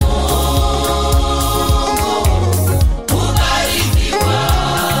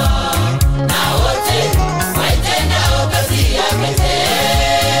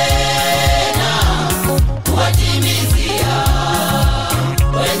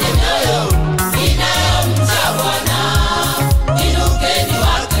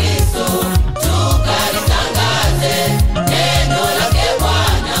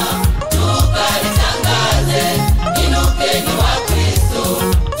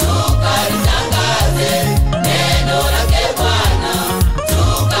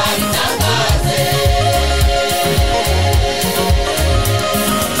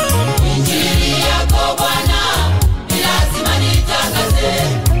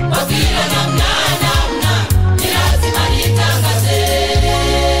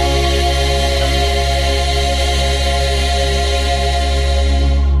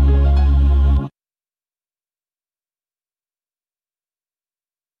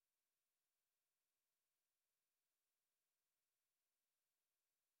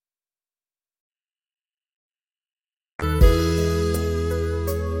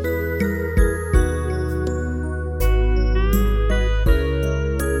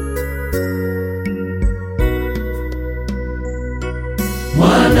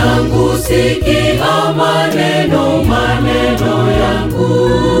Sikia maneno yangu,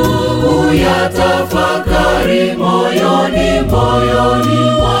 uyatafakari moyoni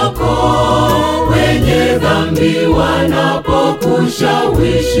mwako. Wenye dhambi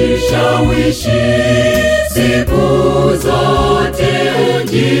wanapokushawishi, siku zote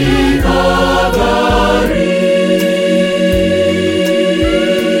jihadhari.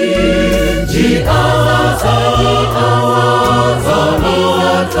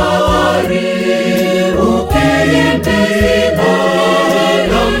 Jihadhari, ukimbie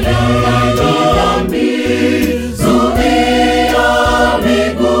dhambi, zuia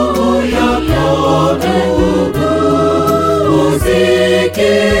miguu yako ndugu,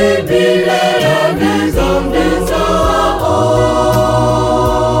 usikimbie dhambi zao.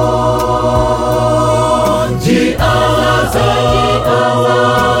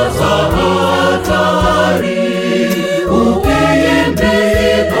 Jihadhari,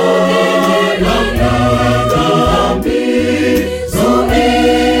 ukimbie dhambi,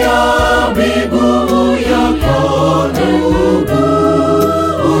 zuia miguu yako ndugu,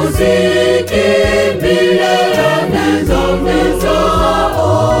 usikimbie dhambi zao.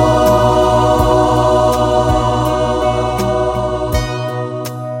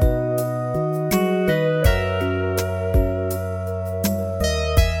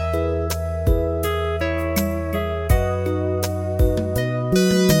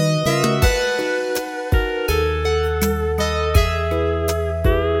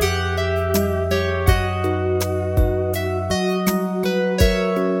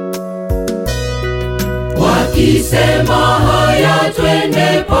 Wakisema haya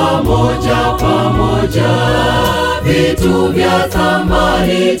twende pamoja, vitu vya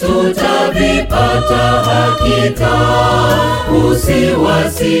thamani tutavipata hakika.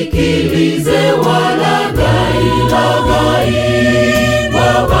 Usiwasikilize walaghai,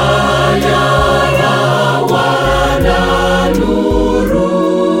 wabaya hawana nuru.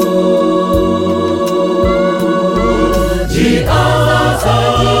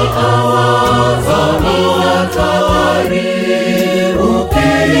 Jihadhari,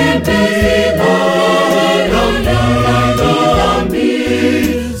 ukimbie dhambi,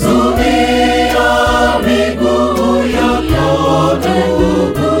 zuia miguu yako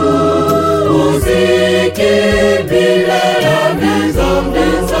ndugu, usikimbie dhambi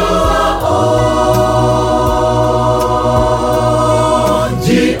zao.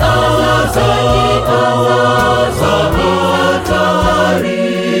 Jihadhari,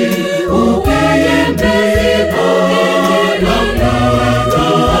 ukimbie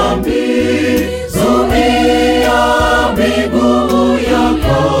dhambi, zuia miguu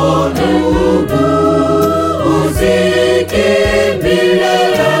yako ndugu, usikimbie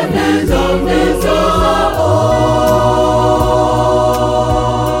dhambi zao.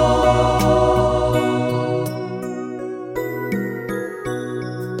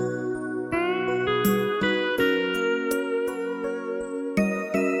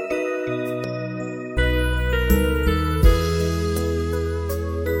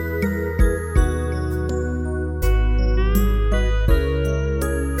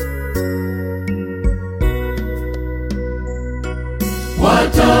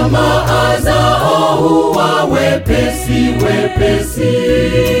 Tamaa zao huwa wepesi,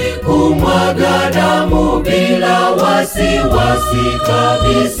 kumwaga damu bila wasiwasi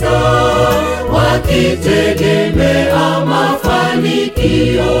kabisa, wakitegemea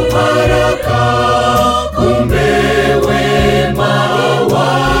mafanikio haraka, kumbe wema wa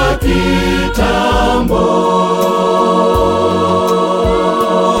kitambo.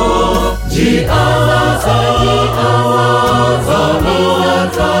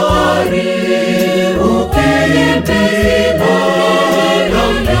 Jihadhari, ukimbie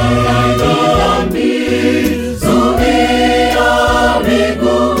dhambi, zuia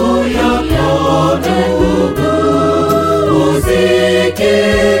miguu yako ndugu,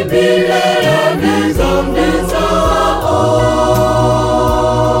 usikimbie dhambi zao.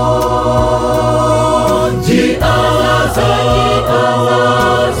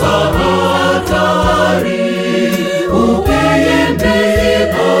 Jihadhari, ukimbie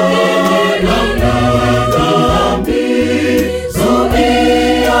dhambi,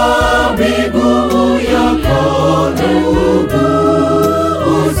 zuia miguu yako ndugu,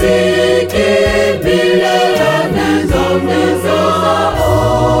 usikimbie dhambi zao.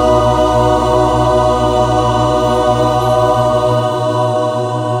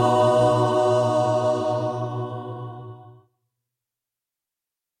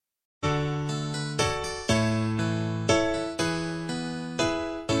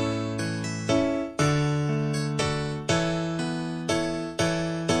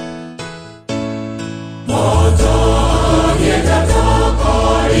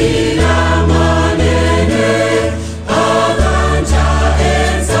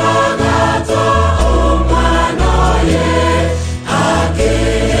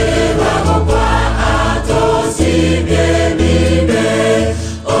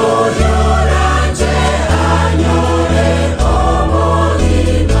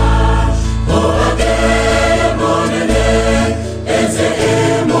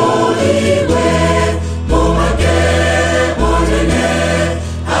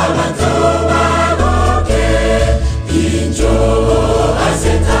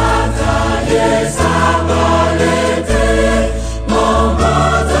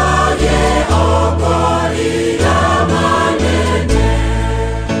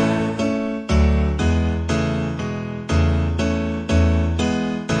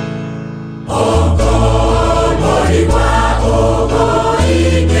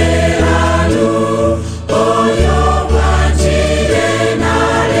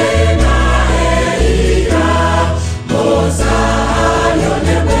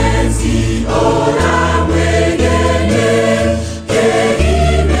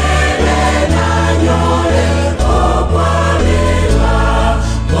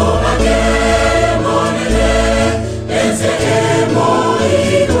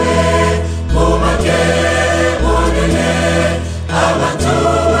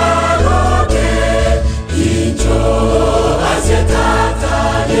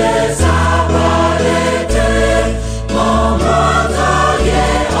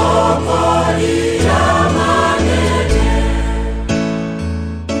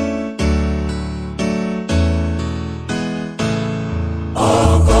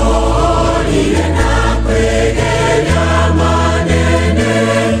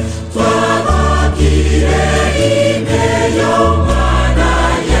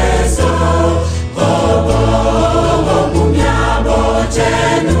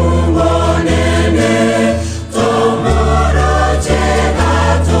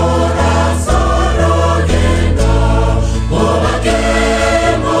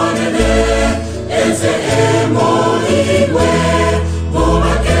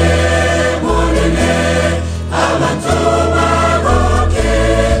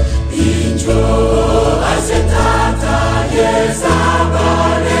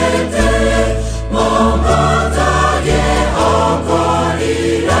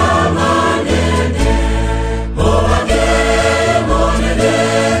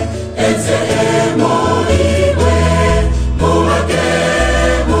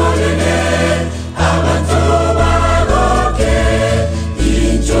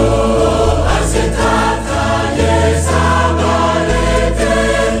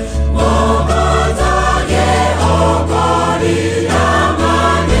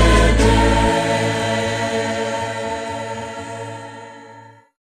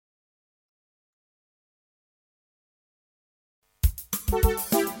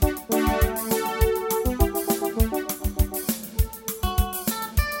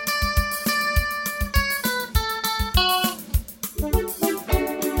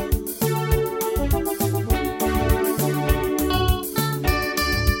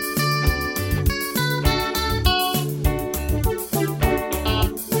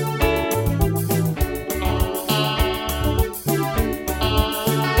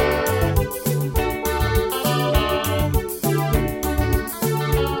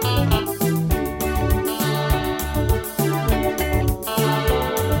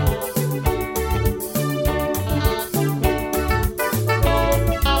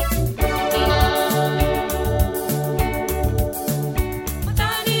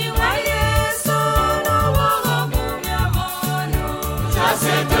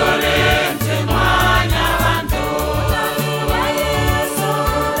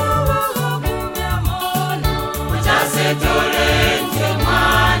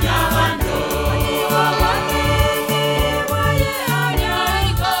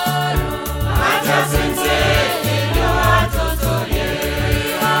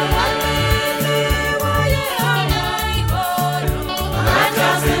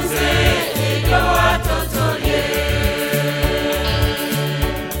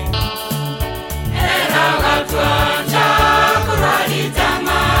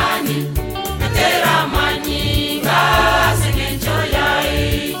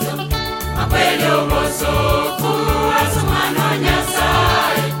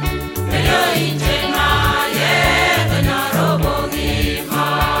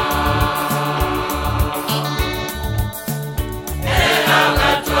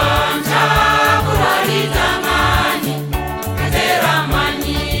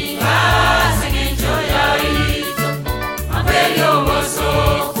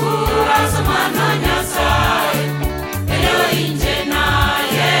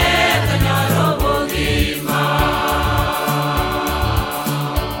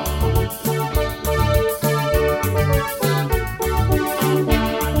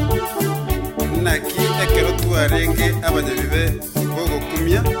 barenge abanyabibe bogo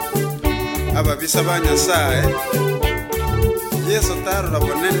kumya ababisabanya sae Yesu tarura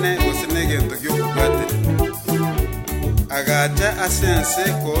bonene gusinegento gy'okugwatira agacha asense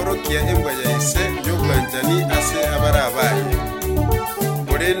korokia embwa yaise y'obwanjani ase abarabaye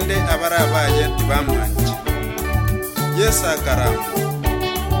burende abarabaye tibamwanje Yesu akaramu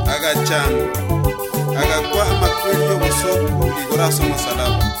agachango agakwa amakweli y'obusoku igoraso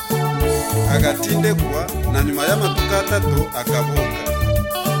musalaba agatinde kwa na nyuma y'amatuka atatu akabuka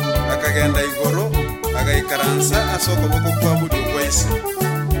akagenda igoro agayikaransa asoko boko kwa budi kwaisi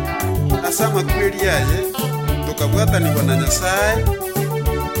asama kweli yaye tukabwatanibwa na Nyasaye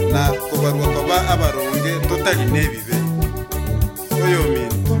na kubarwa kwa abaronge totali nebibe oyo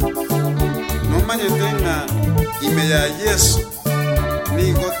mintu nomanye tenga ime ya Yesu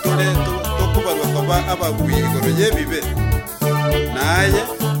ni gotore tokubarwa kwa abagwigoro yebibe naye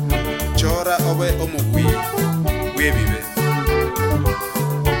chora obe omugwi webibe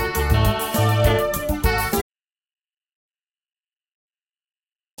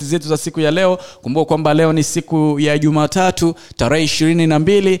zetu za siku ya leo. Kumbuka kwamba leo ni siku ya Jumatatu tarehe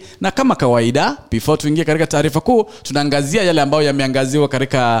 22 na kama kawaida before tuingie katika taarifa kuu tunaangazia yale ambayo yameangaziwa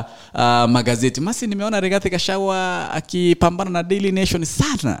katika magazeti. Masi nimeona Rigathi Gachagua akipambana na Daily Nation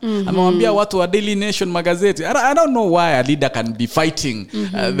sana. Amemwambia watu wa Daily Nation magazeti. I don't know why a leader can be fighting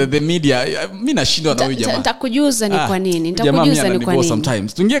the media. Mimi nashindwa na huyu jamaa. Nitakujuza ni kwa nini. Nitakujuza ni kwa nini.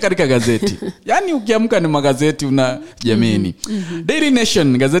 Sometimes tuingie katika gazeti. Yaani ukiamka ni magazeti una jameni. Daily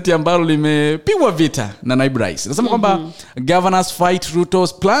Nation gazeti ambalo limepigwa vita na naibu rais. Nasema kwamba governors fight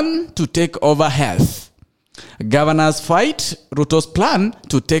Ruto's plan to take over health. Governors fight Ruto's plan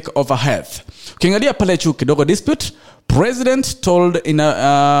to take over health. Ukiangalia pale juu kidogo dispute, president told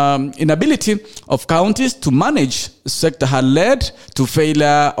inability of counties to manage sector had led to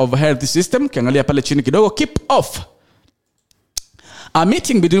failure of health system. Ukiangalia pale chini kidogo keep off. A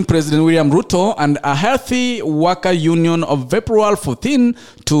meeting between President William Ruto and a healthy worker union of April 14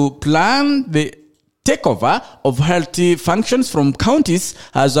 to plan the takeover of healthy functions from counties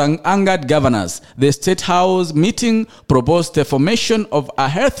has angered governors. The State House meeting proposed the formation of a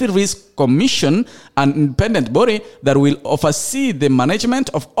healthy risk commission, an independent body that will oversee the management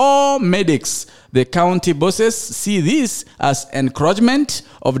of all medics. The county bosses see this as encroachment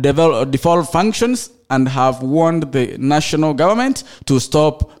of default functions and have warned the national government to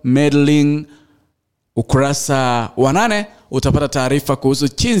stop meddling. Ukurasa wa 8 utapata taarifa kuhusu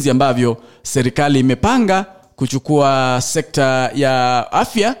jinsi ambavyo serikali imepanga kuchukua sekta ya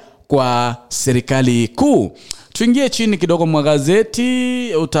afya kwa serikali kuu. Tuingie chini kidogo mwa gazeti,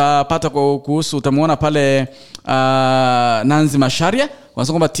 utapata kuhusu, utamuona pale Nancy Macharia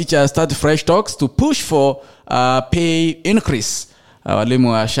wanasema kwamba teachers start fresh talks to push for pay increase.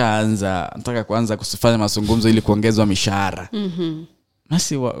 Walimu washaanza nataka kuanza kufanya mazungumzo ili kuongezwa mishahara.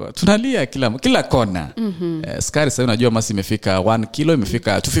 Masi tunalia kila kona. Sukari sasa unajua masi imefika 1 kilo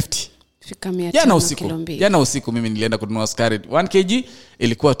imefika 250. Fika 100 Jana usiku mimi nilienda kununua sukari 1 kg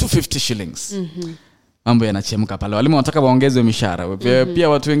ilikuwa 250 shillings. Mambo yanachemka pale. Walimu wanataka waongezwe mishahara. Pia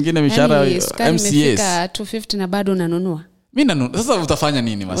watu wengine mishahara MCS imefika 250 na bado unanunua. Mimi sasa utafanya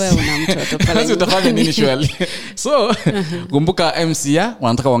nini masi? Wewe una mtoto pale. Sasa utafanya nini shwali? So kumbuka MCA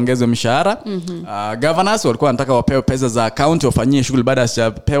wanataka waongezwe mishahara. Governors walikuwa wanataka wapewe pesa za account wafanyie shughuli baada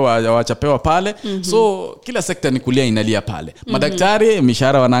ya wachapewa pale. So kila sekta ni kulia inalia pale. Madaktari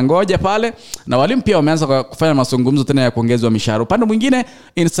mishahara wanangoja pale, na walimu pia wameanza kufanya mazungumzo tena ya kuongezwa mishahara. Upande mwingine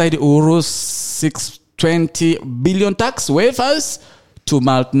inside Uhuru 620 billion tax waivers to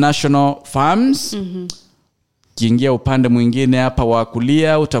multinational firms. Kiingia upande mwingine hapa wa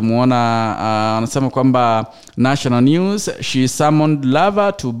kulia utamuona anasema kwamba National News, she summoned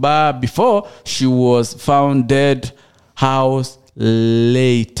lover to bar before she was found dead hours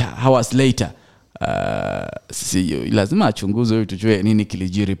later. Lazima achunguze huyu tujue nini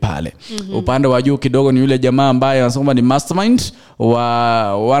kilijiri pale. Upande wa juu kidogo ni yule jamaa ambaye anasema kwamba ni mastermind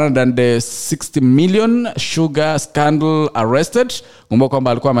wa 160 million sugar scandal arrested. Kumbuka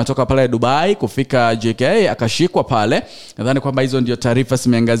kwamba alikuwa ametoka pale Dubai kufika JKA akashikwa pale. Nadhani kwamba hizo ndio taarifa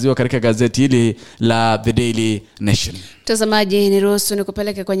zimeangaziwa katika gazeti hili la The Daily Nation. Mtazamaji, niruhusu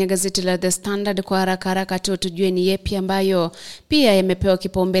nikupeleke kwenye gazeti la The Standard kwa haraka tu tujue ni yepi ambayo pia yamepewa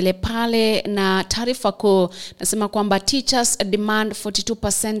kipaumbele pale. Na taarifa kuu nasema kwamba teachers demand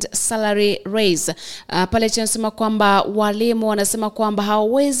 42% salary raise. Pale tunasema kwamba walimu wanasema kwamba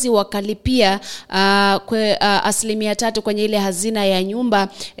hawawezi wakalipia asilimia 3 kwenye ile hazina ya nyumba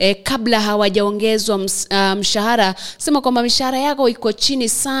kabla hawajaongezwa mshahara. Sema kwamba mishahara yako iko chini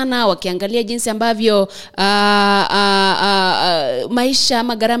sana, wakiangalia jinsi ambavyo maisha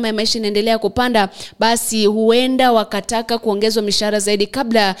ama gharama ya maisha inaendelea kupanda, basi huenda wakataka kuongezwa mishahara zaidi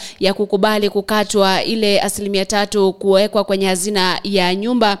kabla ya kukubali kukatwa ile asilimia 3 kuwekwa kwenye hazina ya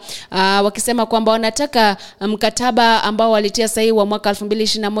nyumba. Wakisema kwamba wanataka mkataba ambao walitia sahihi wa mwaka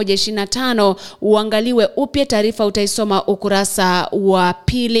 2021-25 uangaliwe upya. Taarifa utaisoma ukurasa wa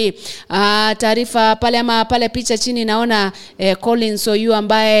 2. Taarifa pale picha chini naona Collins Oyu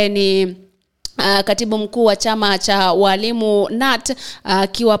ambaye ni katibu mkuu wa chama cha walimu NAT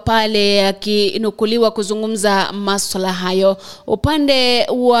akiwa pale akinukuliwa kuzungumza masuala hayo. Upande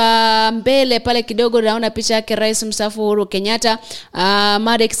wa mbele pale kidogo naona picha yake Rais mstaafu Uhuru Kenyatta.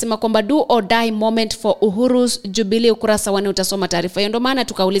 Mada ikisema kwamba do or die moment for Uhuru's Jubilee. Ukurasa wa 4 utasoma taarifa hiyo. Ndio maana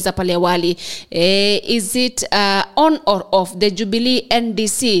tukauliza pale awali, is it on or off? The Jubilee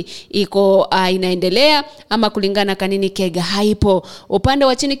NDC iko inaendelea ama kulingana kanini Kega haipo. Upande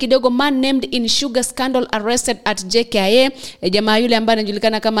wa chini kidogo, man named in sugar scandal arrested at JKIA. Jamaa yule ambaye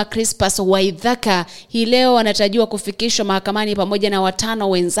anajulikana kama Crispus Waithaka hii leo anatarajiwa kufikishwa mahakamani pamoja na 5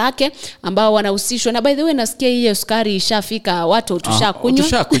 wenzake ambao wanahusishwa. Na by the way nasikia hiyo sukari ishafika, watu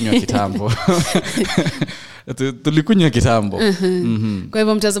tushakunywa kitambo. Tulikunywa kitambo. Kwa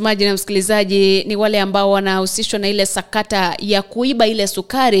hivyo mtazamaji na msikilizaji, ni wale ambao wanahusishwa na ile sakata ya kuiba ile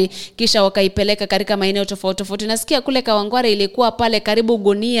sukari kisha wakaipeleka katika maeneo tofauti. Nasikia kule Kawangware ilikuwa pale karibu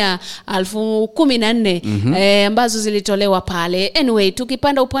gunia 14,000 ambazo zilitolewa pale. Anyway,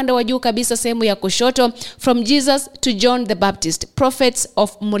 tukipanda upande wa juu kabisa sehemu ya kushoto, from Jesus to John the Baptist, prophets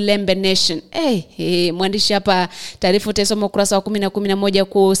of Mulembe Nation. Mwandishi hapa taarifa utasoma ukurasa wa 10 na 11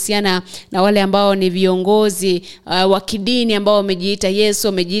 kuhusiana na wale ambao ni viongozi wa kidini ambao wamejiita Yesu,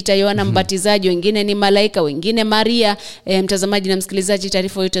 wamejiita Yohana Mbatizaji, wengine ni malaika, wengine Maria. Mtazamaji na msikilizaji,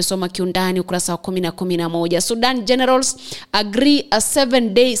 taarifa yote soma kiundani ukurasa wa 10 na 11. Sudan generals agree a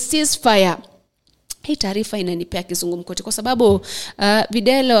 7-day ceasefire. Hii taarifa inanipea kizungumkuti kwa sababu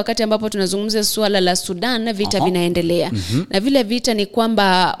Videle, wakati ambapo tunazungumzia suala la Sudan, vita vinaendelea. Na vile vita ni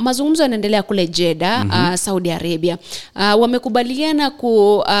kwamba mazungumzo yanaendelea kule Jeddah, Saudi Arabia. Wamekubaliana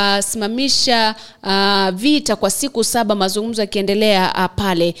kusimamisha vita kwa siku 7, mazungumzo yakiendelea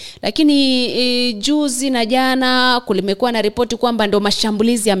pale. Lakini juzi na jana kulimekuwa na ripoti kwamba ndo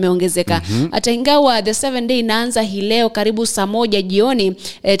mashambulizi yameongezeka. Hata ingawa the 7 day inaanza hii leo karibu saa 1 jioni,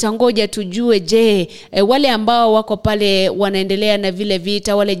 tangoja tujue je wale ambao wako pale wanaendelea na vile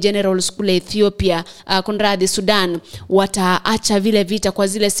vita, wale generals kule Ethiopia, kunradhi Sudan, wataacha vile vita kwa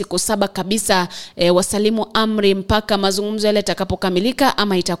zile siku 7 kabisa, wasalimu amri mpaka mazungumzo yale yatakapokamilika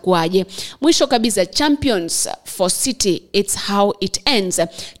ama itakuwaje? Mwisho kabisa, champions for city, it's how it ends.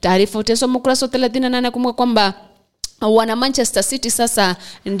 Taarifa utasoma ukurasa 38. Kumbuka kwamba wana Manchester City sasa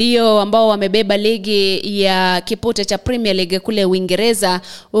ndio ambao wamebeba ligi ya kipute cha Premier League kule Uingereza,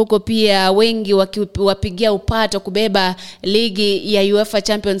 huko pia wengi wakiwapigia upato kubeba ligi ya UEFA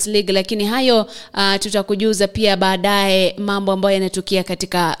Champions League, lakini hayo tutakujuza pia baadaye mambo ambayo yanatukia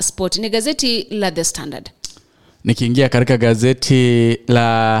katika sport. Ni gazeti la The Standard. Nikiingia katika gazeti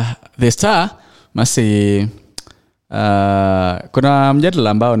la The Star, basi kuna mjadala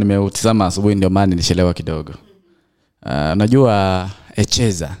ambao nimeutazama asubuhi, ndio maana nilichelewa kidogo. Najua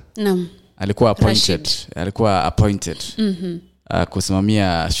Echeza alikuwa appointed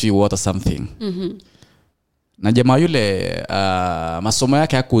kusimamia She Water something. Na jamaa yule masomo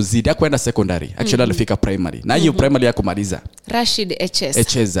yake hakuzidi, hakuenda secondary, actually alifika primary. Na hiyo primary yake kumaliza. Rashid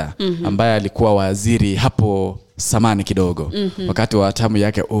Echeza ambaye alikuwa waziri hapo samani kidogo wakati wa tamu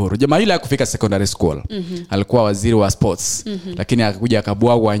yake Uhuru. Jamaa yule hakufika secondary school. Alikuwa waziri wa sports, lakini akakuja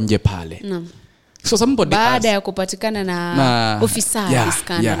akabwagwa nje pale. So somebody baada ya kupatikana na ufisadi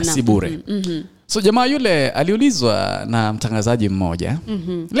scandal si bure. So jamaa yule aliulizwa na mtangazaji mmoja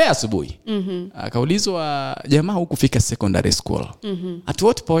leo asubuhi. Akaulizwa, jamaa hukufika secondary school. At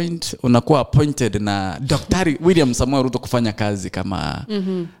what point unakuwa appointed na Daktari William Samoei Ruto kufanya kazi kama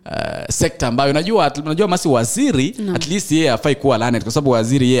sector ambayo unajua masi waziri at least yeye afai kuwa lanet kwa sababu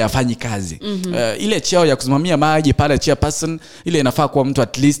waziri yeye afanyi kazi. Ile cheo ya kusimamia maji pale chairperson ile inafaa kuwa mtu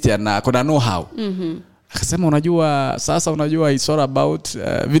at least ana know how. Akasema unajua it's all about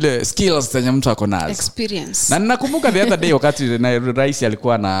vile skills zenye mtu ako nazo, experience. Na ninakumbuka the other day wakati rais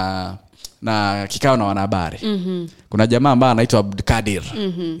alikuwa na kikao na wanahabari. Kuna jamaa ambaye anaitwa Abdulkadir,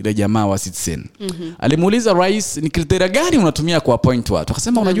 ile jamaa wa Citizen. Alimuuliza rais, ni criteria gani unatumia kwa appoint watu?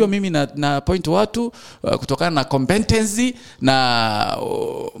 Akasema unajua mimi na appoint watu kutokana na competency na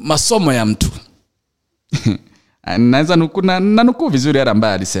masomo ya mtu. Naweza nukuu vizuri yale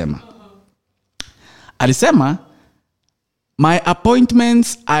ambaye alisema my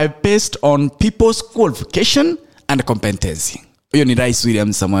appointments are based on people's qualification and competency. Huyo ni Rais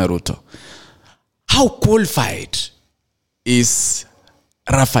William Samoei Ruto. How qualified is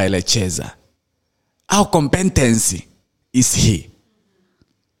Rafael Echeza? How competency is he?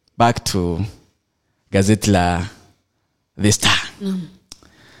 Back to gazeti la The Star.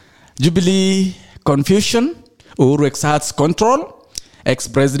 Jubilee confusion, Uhuru exerts control.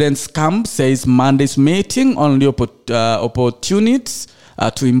 Ex-President's camp says Monday's meeting only opportunities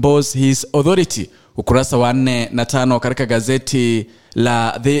to impose his authority. Ukurasa wa 4 na 5 katika gazeti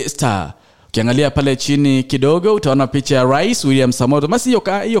la The Star. Ukiangalia pale chini kidogo utaona picha ya Rais William Samoei. Basi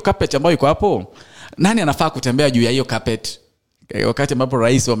hiyo carpet ambayo iko hapo, nani anafaa kutembea juu ya hiyo carpet wakati ambapo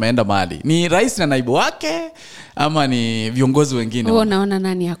rais wameenda mahali? Ni rais na naibu wake ama ni viongozi wengine? Unaona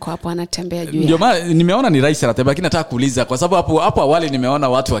nani yako hapo anatembea juu? Ndio maana nimeona ni rais anatembea, lakini nataka kuuliza kwa sababu hapo awali nimeona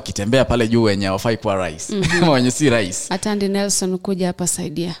watu wakitembea pale juu wenye hawafai kuwa rais. Wenye si rais. Atandi Nelson kuja hapa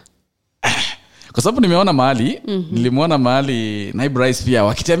saidia. Kwa sababu nimeona mahali, nilimuona mahali naibu rais pia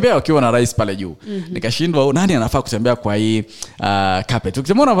wakitembea wakiwa na rais pale juu. Nikashindwa nani anafaa kutembea kwa hii carpet.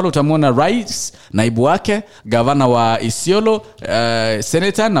 Ukimwona pale utamwona rais, naibu wake, gavana wa Isiolo,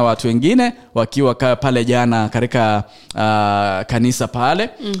 senator na watu wengine wakiwa pale jana katika kanisa pale.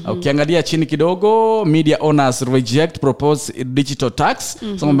 Ukiangalia chini kidogo, media owners reject proposed digital tax.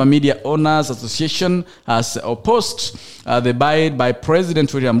 Some of the media owners association has opposed the bid by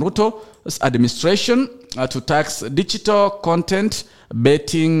President William Ruto administration to tax digital content,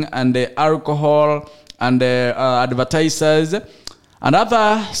 betting and alcohol and advertisers and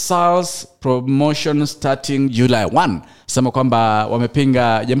other sales promotion starting July 1. Sema kwamba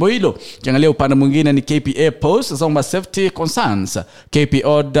wamepinga jambo hilo. Kiangalia upande mwingine ni KPA post sema safety concerns. KPA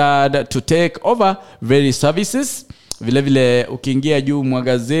ordered to take over various services. Vile ukiingia juu mwa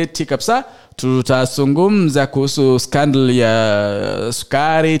gazeti kabisa tutazungumza kuhusu scandal ya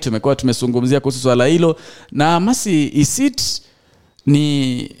sukari. Tumezungumzia kuhusu swala hilo na masi isit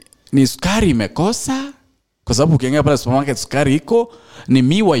ni sukari imekosa kwa sababu ukiingia pale supermarket sukari iko, ni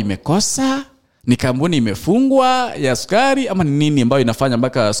miwa imekosa, ni kampuni imefungwa ya sukari, ama ni nini ambayo inafanya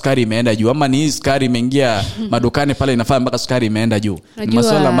mpaka sukari imeenda juu, ama ni sukari imeingia madukani pale inafanya mpaka sukari imeenda juu? Ni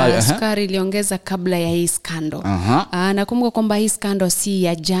masuala ambayo sukari iliongeza kabla ya hii scandal. Nakumbuka kwamba hii scandal si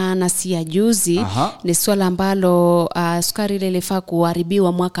ya jana, si ya juzi. Ni swala ambalo sukari ile ilifaa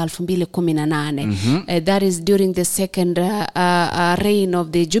kuharibiwa mwaka 2018. That is during the second reign of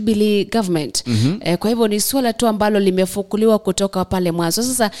the Jubilee government. Kwa hivyo ni swala tu ambalo limefukuliwa kutoka pale mwanzo.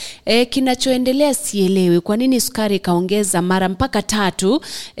 Sasa kinachoendelea kuendelea sielewi kwa nini sukari kaongeza mara mpaka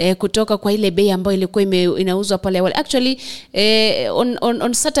 3 kutoka kwa ile bei ambayo ilikuwa inauzwa pale awali. Actually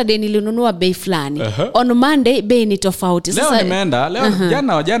on Saturday nilinunua bei fulani. On Monday bei ni tofauti. Sasa leo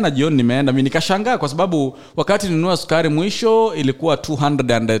nimeenda jana jioni nimeenda mimi nikashangaa kwa sababu wakati ninunua sukari mwisho ilikuwa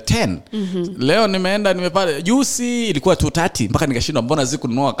 210. Leo nimeenda nimepata juice ilikuwa 230 mpaka nikashindwa mbona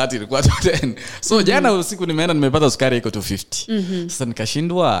sikununua wakati ilikuwa 210. So jana usiku nimeenda nimepata sukari iko 250. Sasa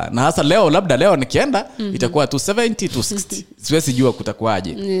nikashindwa na hasa leo nikienda itakuwa 270 260. Siwezi jua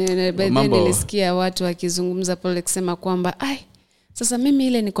kutakuwaje. Nilisikia watu wakizungumza pale kusema kwamba sasa mimi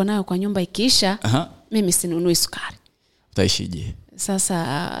ile niko nayo kwa nyumba ikiisha mimi sinunui sukari. Utaishije?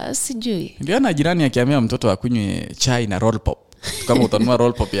 Sasa sijui. Ndio na jirani akiambia mtoto akunywe chai na roll pop. Kama utanunua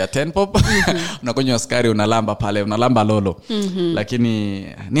roll pop ya 10 pop unakunywa sukari unalamba pale unalamba lolo. Lakini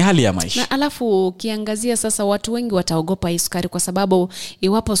ni hali ya maisha. Na alafu ukiangazia sasa watu wengi wataogopa hii sukari kwa sababu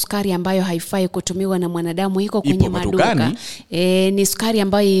iwapo sukari ambayo haifai kutumiwa na mwanadamu iko kwenye maduka ni sukari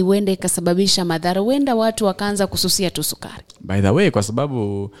ambayo huenda ikasababisha madhara. Huenda watu wakaanza kususia tu sukari. By the way kwa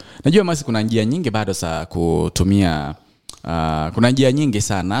sababu najua masi kuna njia nyingi bado za kutumia kuna njia nyingi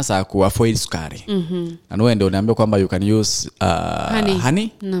sana za kuavoid sukari. Na wewe ndio unaambia kwamba you can use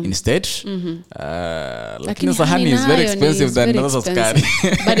honey instead. Lakini honey is very expensive than other sukari.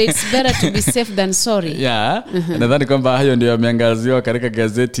 But it's better to be safe than sorry. Yeah. Nadhani kwamba hayo ndio yameangaziwa katika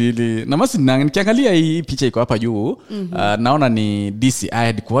gazeti hili. Na masi nikiangalia hii picha iko hapa juu, naona ni DCI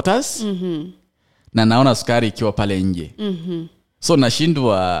headquarters. Na naona sukari ikiwa pale nje. So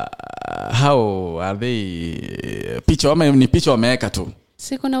nashindwa how are they picha ni picha wameweka tu.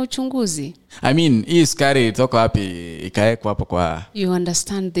 Siko na uchunguzi. I mean, hii sukari itoka wapi ikaekwa hapo kwa you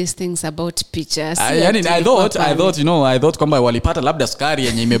understand these things about pictures. I thought kwamba walipata labda sukari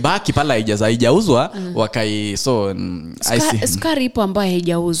yenye imebaki pala haijauzwa wakai sukari ipo ambayo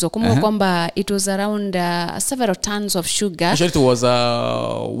haijauzwa. Kumbuka kwamba it was around several tons of sugar. Actually it was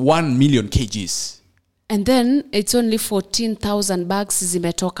 1 million kgs. And then it's only 14,000 bags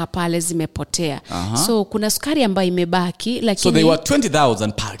zimetoka pale zimepotea. So kuna sukari ambayo imebaki lakini so they were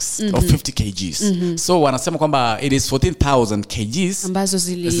 20,000 packs of 50 kgs. So wanasema kwamba it is 14,000 kgs ambazo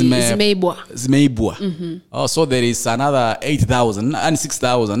zimeibwa. So there is another 8,000 and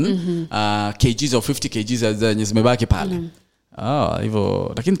 6,000 kgs of 50 kgs zenye zimebaki pale.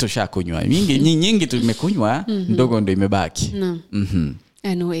 Hivyo lakini tushakunywa nyingi tumekunywa, ndogo ndio imebaki.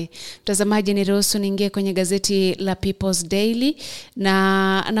 Anyway, mtazamaji niruhusu niingie kwenye gazeti la People's Daily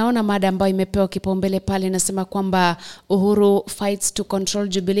na naona mada ambayo imepewa kipaumbele pale inasema kwamba Uhuru fights to control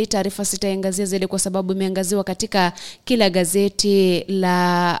Jubilee. Taarifa sitaangazia zaidi kwa sababu imeangaziwa katika kila gazeti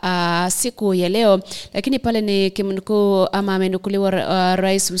la siku ya leo, lakini pale ni kimnukuu ama amenukuliwa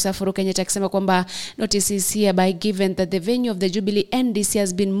Rais William Kenyatta akisema kwamba notice is here by given that the venue of the Jubilee NDC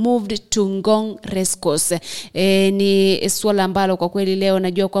has been moved to Ngong Racecourse. Ni swala ambalo kwa kweli leo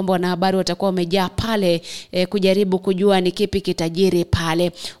najua kwamba wanahabari watakuwa wamejaa pale kujaribu kujua ni kipi kitajiri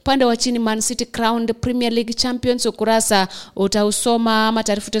pale. Upande wa chini Man City crowned Premier League champions, ukurasa utausoma ama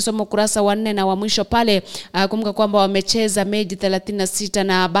taarifa utasoma ukurasa wa 4 na wa mwisho pale. Kumbuka kwamba wamecheza mechi 36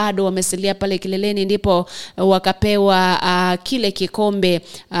 na bado wamesalia pale kileleni, ndipo wakapewa kile kikombe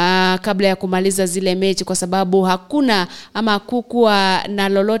kabla ya kumaliza zile mechi, kwa sababu hakuna ama hakukuwa na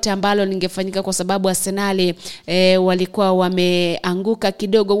lolote ambalo lingefanyika kwa sababu Arsenal walikuwa wameanguka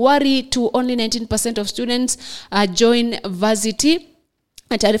kidogo. Worry to only 19% of students join varsity.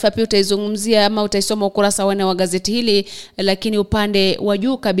 Taarifa pia utaizungumzia ama utaisoma ukurasa wa gazeti hili, lakini upande wa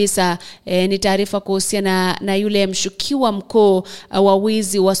juu kabisa ni taarifa kuhusiana na yule mshukiwa mkuu wa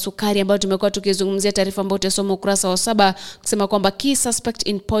wizi wa sukari ambao tumekuwa tukizungumzia. Taarifa ambayo utasoma ukurasa wa 7 kusema kwamba key suspect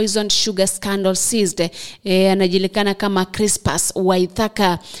in poisoned sugar scandal seized. Anajulikana kama Crispus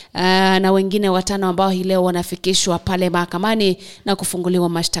Waithaka na wengine 5 ambao hii leo wanafikishwa pale mahakamani na kufunguliwa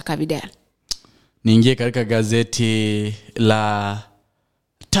mashtaka Vidal. Niingie katika gazeti la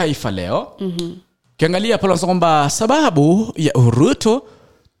Taifa Leo. Kiangalia pale wanasema kwamba sababu ya Ruto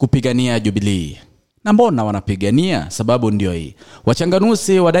kupigania Jubilee. Na mbona wanapigania? Sababu ndio hii.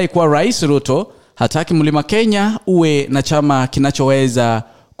 Wachanganuzi wadai kuwa Rais Ruto hataki Mlima Kenya uwe na chama kinachoweza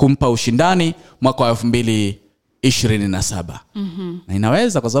kumpa ushindani mwaka wa 2027. Na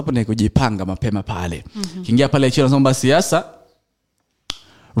inaweza kwa sababu ni kujipanga mapema pale. Kiingia pale chini wanasema siasa.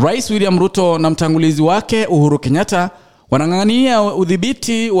 Rais William Ruto na mtangulizi wake Uhuru Kenyatta wanang'ang'ania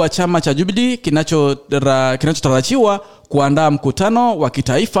udhibiti wa chama cha Jubilee kinachotarajiwa kuandaa mkutano wa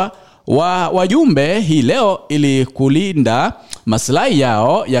kitaifa wa wajumbe hii leo ili kulinda maslahi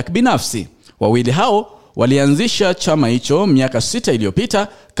yao ya kibinafsi. Wawili hao walianzisha chama hicho miaka 6 iliyopita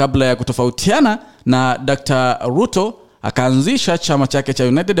kabla ya kutofautiana na Dr. Ruto akaanzisha chama chake cha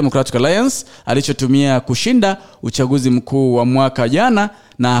United Democratic Alliance alichotumia kushinda uchaguzi mkuu wa mwaka jana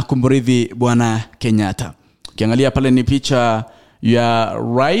na kumrithi bwana Kenyatta. Ukiangalia pale ni picha ya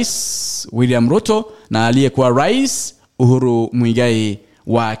Rais William Ruto na aliyekuwa Rais Uhuru Muigai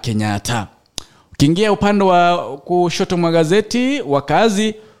wa Kenyatta. Ukiingia upande wa kushoto mwa gazeti,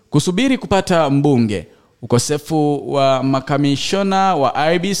 wakazi kusubiri kupata mbunge. Ukosefu wa makamishona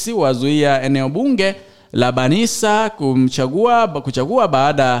wa IBC wazuia eneo bunge la Banisa kuchagua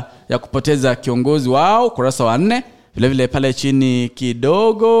baada ya kupoteza kiongozi wao, kurasa wa 4. Vile vile pale chini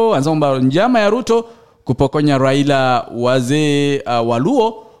kidogo anasema njama ya Ruto kupokonya Raila wazee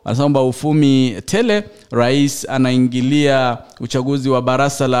Waluo. Anasema ufumi tele, rais anaingilia uchaguzi wa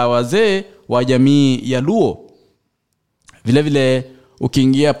baraza la wazee wa jamii ya Luo. Vile vile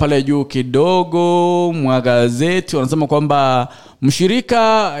ukiingia pale juu kidogo mwa gazeti wanasema kwamba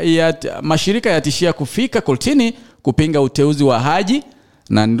mashirika yatishia kufika kortini kupinga uteuzi wa Haji.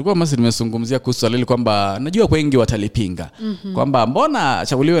 Na nilikuwa masi nimezungumzia kuhusu hili kwamba najua wengi watalipinga. Kwamba mbona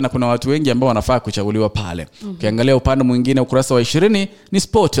chaguliwe na kuna watu wengi ambao wanafaa kuchaguliwa pale. Ukiangalia upande mwingine ukurasa wa 20 ni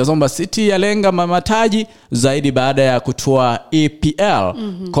sport. Yazomba City yalenga mataji zaidi baada ya kutoa EPL.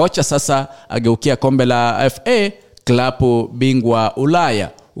 Kocha sasa ageukia kombe la FA, klabu bingwa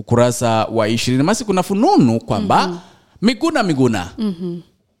Ulaya, ukurasa wa 20. Masi kuna fununu kwamba Miguna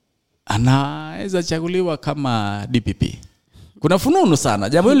anaweza chaguliwa kama DPP. Kuna fununu sana.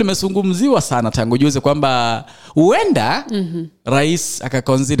 Jambo hili limezungumziwa sana tangu juzi kwamba huenda rais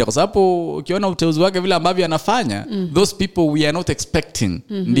akaconsider, kwa sababu ukiona uteuzi wake vile ambavyo anafanya, those people we are not expecting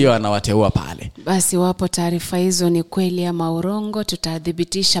ndio anawateua pale. Basi wapo taarifa hizo ni kweli ama urongo,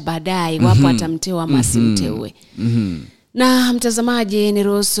 tutadhibitisha baadaye wapo atamteua ama simteue. Na mtazamaji,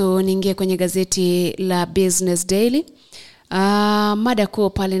 niruhusu niingie kwenye gazeti la Business Daily. Mada kuu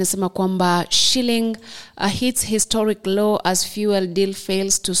pale inasema kwamba shilling hits historic low as fuel deal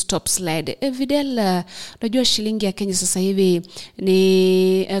fails to stop slide. Videl, unajua shilingi ya Kenya sasa hivi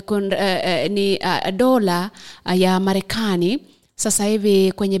ni dola ya Marekani. Sasa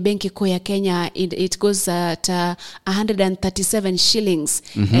hivi kwenye benki kuu ya Kenya it goes at 137 shillings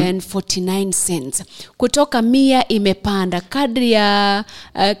and 49 cents. Kutoka 100 imepanda.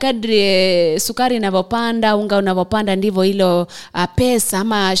 Kadri sukari inavyopanda, unga unavyopanda, ndivyo hilo pesa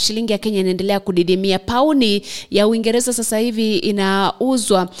ama shilingi ya Kenya inaendelea kudidimia. Pauni ya Uingereza sasa hivi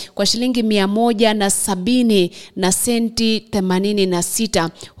inauzwa kwa shilingi 170 na senti 86,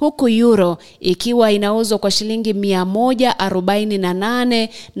 huku euro ikiwa inauzwa kwa shilingi 148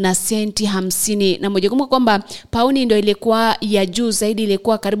 na senti 50. Na moja kwamba pauni ndio ilikuwa ya juu zaidi,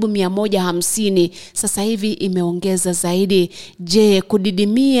 ilikuwa karibu 150, sasa hivi imeongeza zaidi. Je,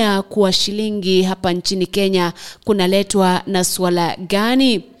 kudidimia kwa shilingi hapa nchini Kenya kunaletwa na swala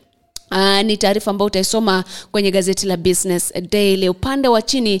gani? Ni taarifa ambayo utaisoma kwenye gazeti la Business Daily. Upande wa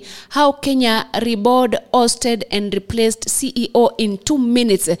chini, how Kenya reboard, ousted and replaced CEO in 2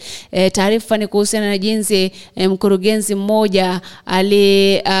 minutes. Taarifa ni kuhusiana na jinsi mkurugenzi mmoja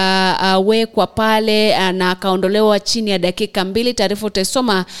aliwekwa pale na akaondolewa chini ya dakika 2. Taarifa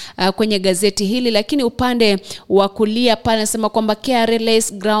utaisoma kwenye gazeti hili. Lakini upande wa kulia pale nasema kwamba KRA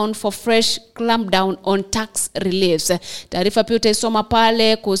lays ground for fresh clampdown on tax reliefs. Taarifa pia utaisoma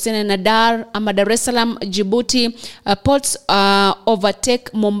pale kuhusiana na Dar es Salaam, Djibouti ports overtake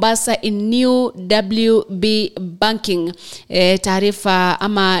Mombasa in new WB banking. Taarifa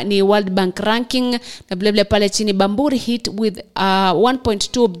ama ni World Bank ranking. Na vile pale chini, Bamburi hit with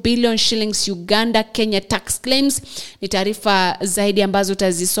 1.2 billion shillings Uganda Kenya tax claims. Ni taarifa zaidi ambazo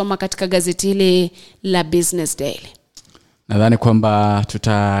utazisoma katika gazeti hili la Business Daily. Nadhani kwamba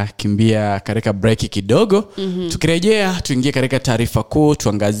tutakimbia katika break kidogo. Tukirejea tuingie katika taarifa kuu,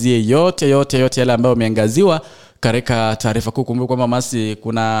 tuangazie yote yale ambayo yameangaziwa katika taarifa kuu. Kumbuka kwamba masi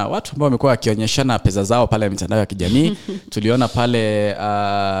kuna watu ambao wamekuwa wakionyeshana pesa zao pale mitandao ya kijamii. Tuliona pale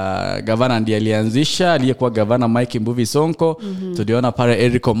gavana ndiye alianzisha, aliyekuwa gavana Mike Mbuvi Sonko. Tuliona pale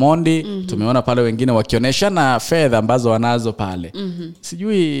Eric Omondi. Tumeona pale wengine wakionyeshana fedha ambazo wanazo pale.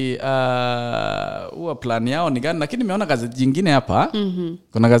 Sijui huwa plan yao ni gani, lakini nimeona gazeti jingine hapa.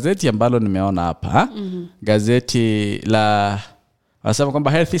 Kuna gazeti ambalo nimeona hapa. Gazeti la wanasema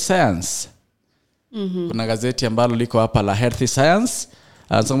kwamba Healthy Science. Kuna gazeti ambalo liko hapa la Healthy Science.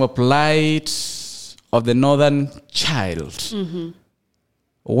 Anasema plight of the northern child.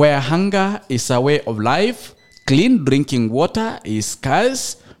 Where hunger is a way of life, clean drinking water is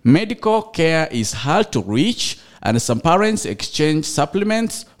scarce, medical care is hard to reach, and some parents exchange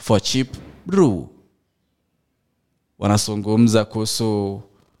supplements for cheap brew. Wanazungumza kuhusu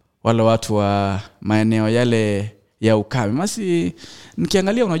wale watu wa maeneo yale ya ukame. Basi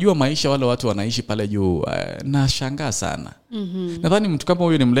nikiangalia, unajua maisha wale watu wanaishi pale juu, nashangaa sana. Nadhani mtu kama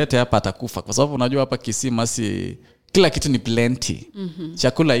huyu nimlete hapa atakufa, kwa sababu unajua hapa Kisii basi kila kitu ni plenty.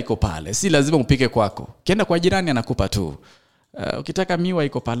 Chakula iko pale, si lazima upike kwako. Ukienda kwa jirani anakupa tu. Ukitaka miwa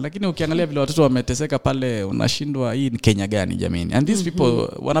iko pale, lakini ukiangalia vile watoto wameteseka pale, unashindwa hii ni Kenya gani jamani? And these people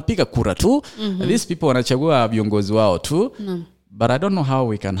wanapiga kura tu. These people wanachagua viongozi wao tu. But I don't know how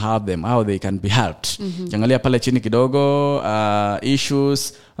we can help them, how they can be helped. Ukiangalia pale chini kidogo,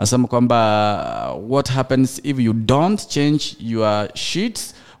 issues asema kwamba what happens if you don't change your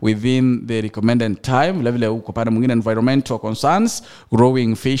sheets within the recommended time. Vile uko pale mwingine, environmental concerns,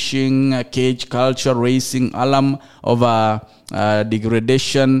 growing fishing, cage culture, raising alarm over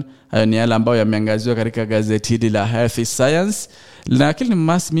degradation. Ni yale ambayo yameangaziwa katika gazeti hili la Health Science. Lakini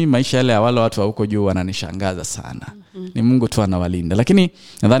mimi maisha yale ya wale watu wa huko juu wananishangaza sana. Ni Mungu tu anawalinda. Lakini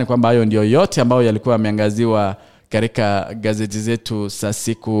nadhani kwamba hayo ndio yote ambayo yalikuwa yameangaziwa katika gazeti zetu za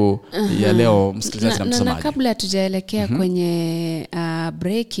siku ya leo, msikilizaji na msomaji. Na kabla tujaelekea kwenye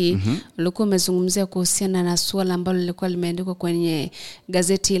breaki, ulikuwa umezungumzia kuhusiana na swala ambalo lilikuwa limeandikwa kwenye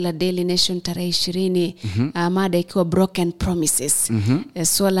gazeti la Daily Nation tarehe 20, mada ikiwa broken promises.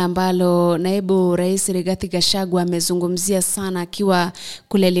 Swala ambalo naibu rais Rigathi Gachagua amezungumzia sana akiwa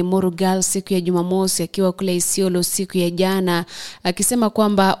kule Limuru Girls siku ya Jumamosi, akiwa kule Isiolo siku ya jana, akisema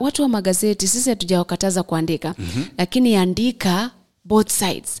kwamba watu wa magazeti sisi hatujawakataza kuandika. Lakini andika both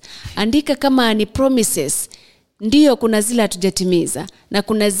sides. Andika kama ni promises, ndio kuna zile hatujatimiza na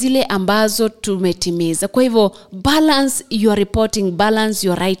kuna zile ambazo tumetimiza. Kwa hivyo balance your reporting, balance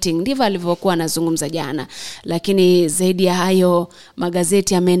your writing. Ndivyo alivyokuwa anazungumza jana. Lakini zaidi ya hayo,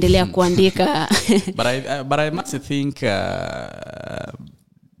 magazeti yameendelea kuandika. But I must think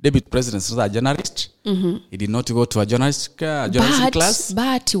Deputy President was a journalist. He did not go to a journalism class.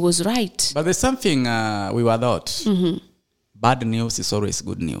 But he was right. But there's something we were taught. Bad news is always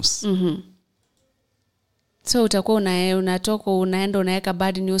good news. So utakuwa unatoka unaenda unaweka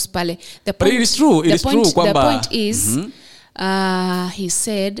bad news pale. But it is true. It is true kwamba, the point is he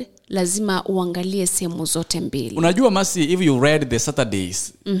said lazima uangalie sehemu zote mbili. Unajua Masi, if you read the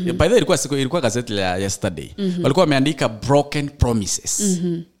Saturdays, by the way ilikuwa gazeti la yesterday. Walikuwa wameandika broken promises.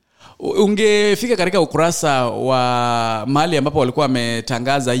 Ungefika katika ukurasa wa mahali ambapo walikuwa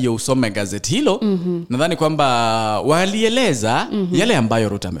wametangaza hiyo, usome gazeti hilo. Nadhani kwamba walieleza yale ambayo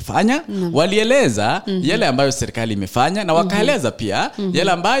Ruto amefanya, walieleza yale ambayo serikali imefanya, na wakaeleza pia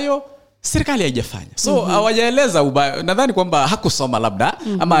yale ambayo serikali haijafanya. So hawajaeleza nadhani kwamba hakusoma labda,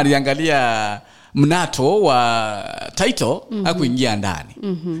 ama aliangalia mnato wa title hakuingia ndani.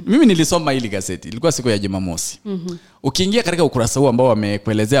 Mimi nilisoma hili gazeti, ilikuwa siku ya Jumamosi. Ukiingia katika ukurasa huu ambao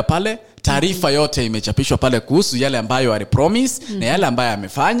wamekuelezea pale, taarifa yote imechapishwa pale kuhusu yale ambayo alipromise na yale ambayo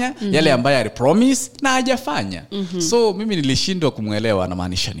amefanya, yale ambayo alipromise na hajafanya. So mimi nilishindwa kumuelewa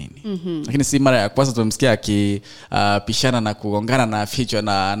anamaanisha nini. Lakini si mara ya kwanza tumemsikia akipishana na kugongana na fichwa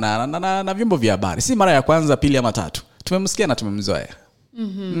na vyombo vya habari. Si mara ya kwanza, pili ama tatu. Tumemsikia na tumemzoea.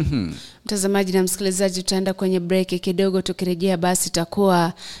 Mtazamaji na msikilizaji, tutaenda kwenye break kidogo. Tukirejea basi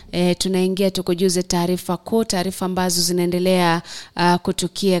tutakuwa tunaingia tukujuze taarifa ambazo zinaendelea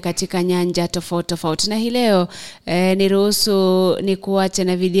kutukia katika nyanja tofauti. Na hii leo niruhusu ni kuacha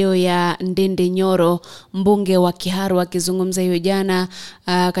na video ya Ndindi Nyoro, mbunge wa Kiharu, akizungumza hiyo jana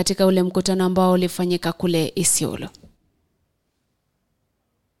katika ule mkutano ambao ulifanyika kule Isiolo.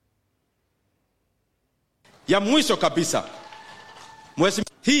 Ya mwisho kabisa,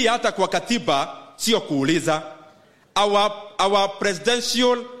 hii hata kwa katiba sio kuuliza. Our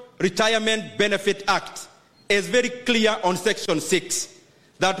Presidential Retirement Benefit Act is very clear on section 6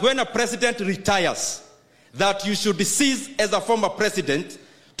 that when a president retires, that you should cease as a former president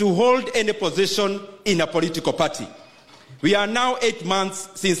to hold any position in a political party. We are now 8 months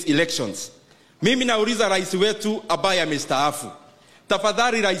since elections. Mimi nauliza rais wetu ambaye amestaafu,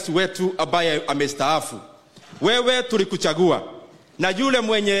 tafadhali rais wetu ambaye amestaafu, wewe tulikuchagua, na yule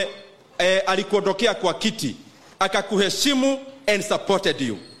mwenye alikuondokea kwa kiti akakuheshimu and supported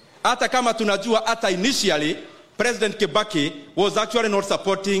you. Hata kama tunajua hata initially President Kibaki was actually not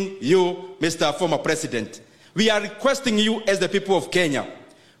supporting you, Mr. Former President. We are requesting you as the people of Kenya,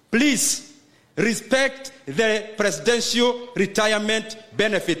 please respect the Presidential Retirement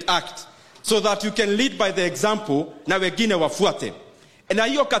Benefit Act so that you can lead by the example na wengine wafuate. Na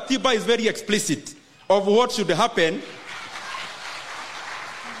hiyo katiba is very explicit of what should happen.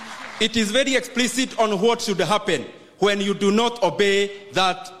 It is very explicit on what should happen when you do not obey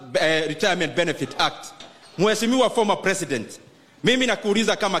that Retirement Benefit Act. Mheshimiwa former president, mimi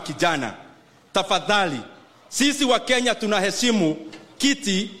nakuuliza kama kijana, tafadhali, sisi wa Kenya tunaheshimu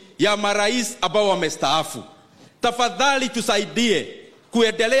kiti ya marais ambao wamestaafu. tafadhali tusaidie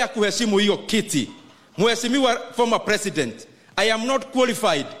kuendelea kuheshimu hiyo kiti. Mheshimiwa former president, I am not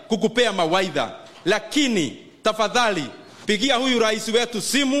qualified kukupea mawaidha, lakini tafadhali pigia huyu rais wetu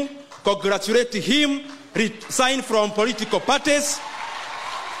simu, congratulate him, resign from political parties,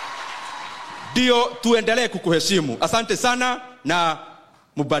 ndio tuendelee kukuheshimu. Asante sana na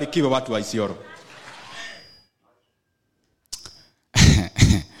mubarikiwe watu wa Isiolo.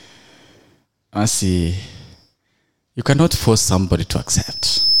 See, you cannot force somebody to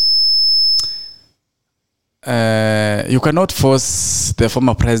accept. You cannot force the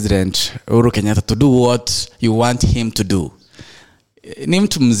former president Uhuru Kenyatta to do what you want him to do. Ni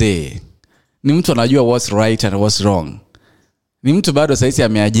mtu mzee, ni mtu anajua what's right and what's wrong. Ni mtu bado sasa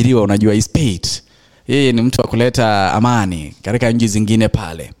ameajiriwa, unajua is paid. Yeye ni mtu wa kuleta amani katika nchi zingine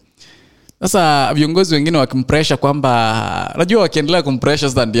pale. Sasa viongozi wengine wakimpressure kwamba unajua wakiendelea kumpressure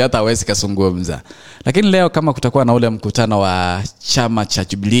sasa ndio hata hawezi kazungumza. Lakini leo kama kutakuwa na ule mkutano wa chama cha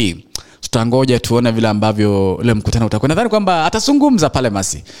Jubilee, tutangoja tuone vile ambavyo ule mkutano utakuwa. Nadhani kwamba atazungumza pale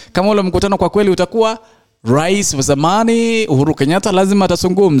Masi. Kama ule mkutano kwa kweli utakuwa rais wa zamani Uhuru Kenyatta, lazima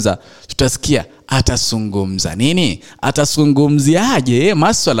atazungumza. Tutasikia atazungumza nini? Atazungumziaje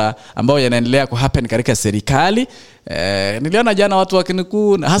masuala ambayo yanaendelea kuhappen katika serikali? Niliona jana watu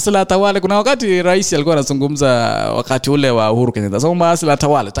wakinukuu hasla tawala. Kuna wakati rais alikuwa anazungumza wakati ule wa Uhuru Kenyatta. Sasa hasla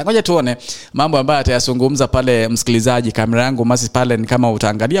tawala. Tangoja tuone mambo ambayo atayazungumza pale. Msikilizaji, kamera yangu Masi pale ni kama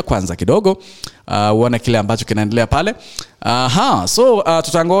utaangalia kwanza kidogo uone kile ambacho kinaendelea pale. So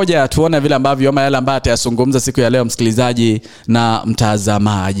tutangoja tuone vile ambavyo yale ambayo atayazungumza siku ya leo, msikilizaji na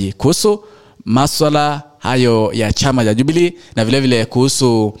mtazamaji, kuhusu masuala hayo ya chama cha Jubilee na vile vile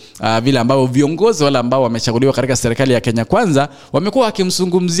kuhusu vile ambao viongozi wale ambao wamechaguliwa katika serikali ya Kenya Kwanza wamekuwa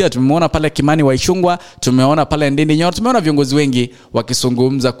wakimzungumzia. Tumeona pale Kimani wa Ichung'wah, tumeona pale Ndindi Nyoro, tumeona viongozi wengi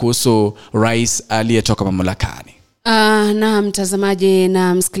wakizungumza kuhusu rais aliyetoka mamlakani. Na mtazamaji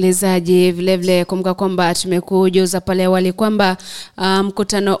na msikilizaji, vile vile kumbuka kwamba tumekujuza pale awali kwamba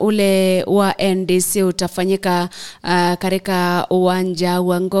mkutano ule wa NDC utafanyika katika uwanja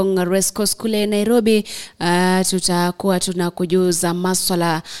wa Ngong Race Course kule Nairobi. Tutakuwa tunakujuza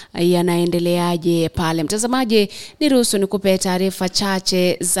masuala yanaendeleaje pale. Mtazamaji, niruhusu nikupe taarifa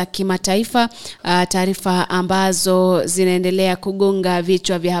chache za kimataifa, taarifa ambazo zinaendelea kugonga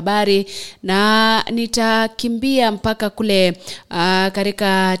vichwa vya habari, na nitakimbia mpaka kule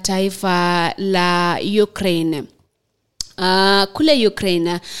katika taifa la Ukraine. Kule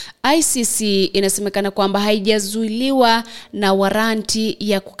Ukraine, ICC inasemekana kwamba haijazuiliwa na waranti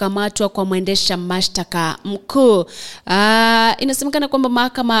ya kukamatwa kwa mwendesha mashtaka mkuu. Inasemekana kwamba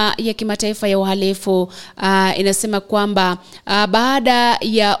mahakama ya kimataifa ya uhalifu inasema kwamba baada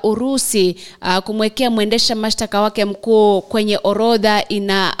ya Urusi kumwekea mwendesha mashtaka wake mkuu kwenye orodha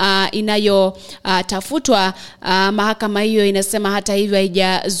inayotafutwa, mahakama hiyo inasema hata hivyo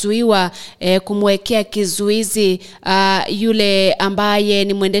haijazuiwa kumwekea kizuizi yule ambaye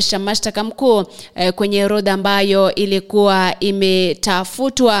ni mwendesha mashtaka mkuu kwenye orodha ambayo ilikuwa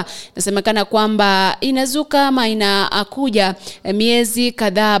imetafutwa. Inasemekana kwamba inazuka ama inakuja miezi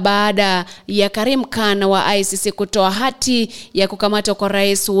kadhaa baada ya Karim Khan wa ICC kutoa hati ya kukamatwa kwa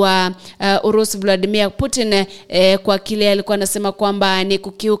rais wa Urusi Vladimir Putin kwa kile alikuwa anasema kwamba ni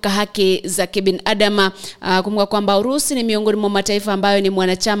kukiuka haki za kibinadamu. Kumbuka kwamba Urusi ni miongoni mwa mataifa ambayo ni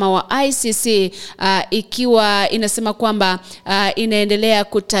mwanachama wa ICC, ikiwa inasema kwamba inaendelea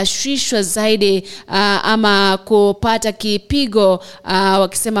kutashwishwa zaidi ama kupata kipigo,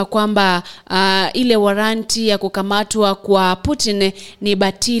 wakisema kwamba ile waranti ya kukamatwa kwa Putin ni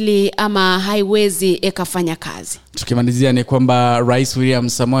batili ama haiwezi ikafanya kazi. Tukimalizia ni kwamba Rais William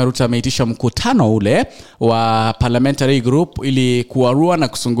Samoei Ruto ameitisha mkutano ule wa parliamentary group ili kuarua na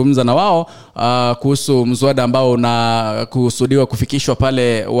kuzungumza na wao kuhusu mswada ambao unakusudiwa kufikishwa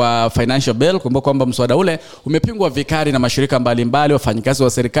pale wa financial bill. Kumbuka kwamba mswada ule umepingwa vikali na mashirika mbalimbali. Wafanyikazi wa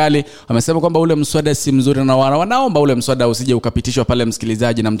serikali wamesema kwamba ule mswada si mzuri na wanaomba ule mswada usije ukapitishwa pale.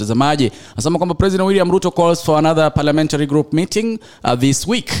 Msikilizaji na mtazamaji, anasema kwamba President William Ruto calls for another parliamentary group meeting this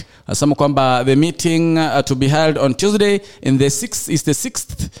week. Anasema kwamba the meeting to be held on Tuesday is the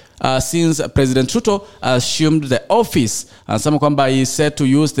sixth since President Ruto assumed the office. Anasema kwamba he said to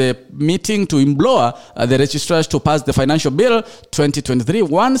use the meeting to implore the registrars to pass the financial bill 2023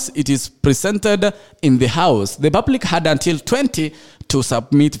 once it is presented in the House. The public had until 20 to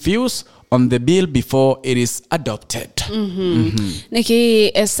submit views on the bill before it is adopted.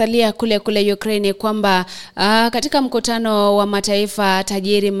 Nikisalia kule Ukraine kwamba katika mkutano wa mataifa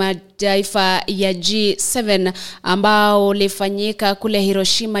tajiri kitaifa ya G7 ambao ulifanyika kule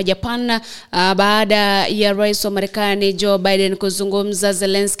Hiroshima, Japan, baada ya rais wa Marekani Joe Biden kuzungumza.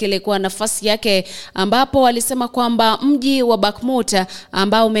 Zelensky ilikuwa nafasi yake, ambapo alisema kwamba mji wa Bakhmut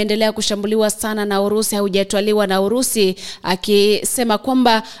ambao umeendelea kushambuliwa sana na Urusi haujatwaliwa na Urusi, akisema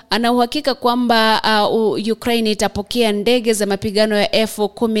kwamba ana uhakika kwamba Ukraine itapokea ndege za mapigano ya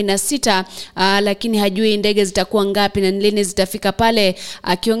F-16, lakini hajui ndege zitakuwa ngapi na lini zitafika pale,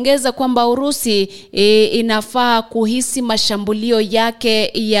 akiongeza kwamba Urusi inafaa kuhisi mashambulio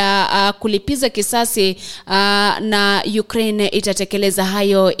yake ya kulipiza kisasi, na Ukraine itatekeleza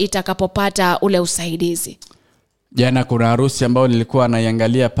hayo itakapopata ule usaidizi. Jana kuna harusi ambao nilikuwa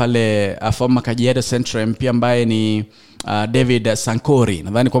naiangalia pale, former Kajiado Central MP ambaye ni David Sankori.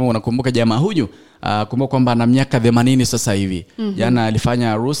 Nadhani kwamba unakumbuka jamaa huyu. Kumbuka kwamba ana miaka 80 sasa hivi. Jana alifanya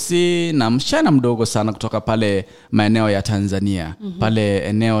harusi na msichana mdogo sana kutoka pale maeneo ya Tanzania. Pale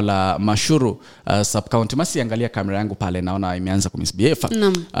eneo la Mashuru sub county. Masi angalia kamera yangu pale, naona imeanza kumisbehave.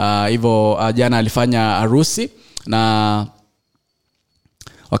 Hivyo jana alifanya harusi, na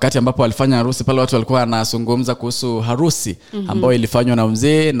wakati ambapo alifanya harusi pale watu walikuwa wanazungumza kuhusu harusi ambayo ilifanywa na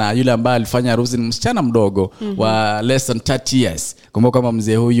mzee, na yule ambaye alifanya harusi ni msichana mdogo wa less than 30 years. Kumbuka kama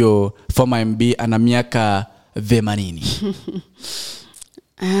mzee huyo former MB ana miaka 80.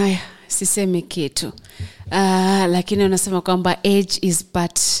 Aya, sisemi kitu. Lakini unasema kwamba age is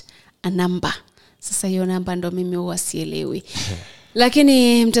but a number. Sasa hiyo namba ndo mimi huwa sielewi.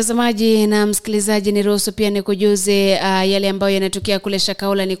 Lakini mtazamaji na msikilizaji, niruhusu pia nikujuze yale ambayo yanatokea kule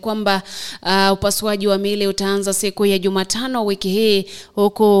Shakahola. Ni kwamba upasuaji wa miili utaanza siku ya Jumatano wiki hii,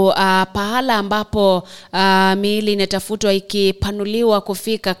 huku pahala ambapo miili inatafutwa ikipanuliwa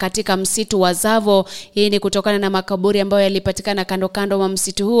kufika katika msitu wa Zavo. Hii ni kutokana na makaburi ambayo yalipatikana kando kando wa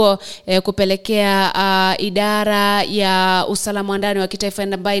msitu huo, kupelekea idara ya usalama wa ndani wa kitaifa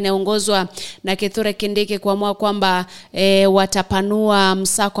ambayo inaongozwa na Kithure Kindiki kuamua kwamba watapanua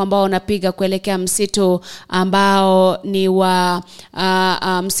msako ambao unapiga kuelekea msitu ambao ni wa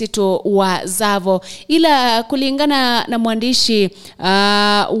msitu wa Zavo. Ila kulingana na mwandishi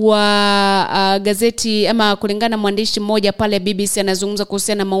wa gazeti, ama kulingana na mwandishi mmoja pale BBC, anazungumza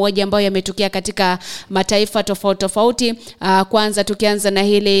kuhusiana na mauaji ambayo yametokea katika mataifa tofauti tofauti. Kwanza tukianza na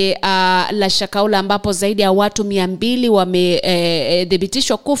hili la Shakahola ambapo zaidi ya watu 200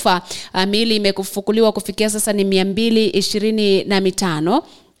 wamethibitishwa kufa. Miili imefukuliwa kufikia sasa ni 225.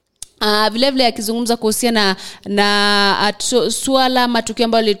 Vile vile akizungumza kuhusiana na swala matukio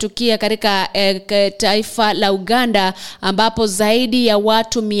ambayo lilitukia katika taifa la Uganda ambapo zaidi ya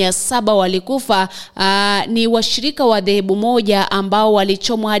watu 700 walikufa. Ni washirika wa dhehebu moja ambao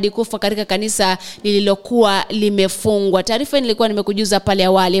walichomwa hadi kufa katika kanisa lililokuwa limefungwa. Taarifa nilikuwa nimekujuza pale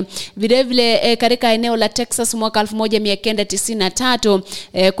awali. Vile vile katika eneo la Texas mwaka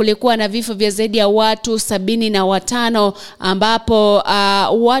 1993 kulikuwa na vifo vya zaidi ya watu 75 ambapo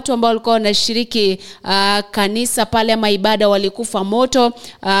watu ambao walikuwa wanashiriki kanisa pale ama ibada walikufa moto,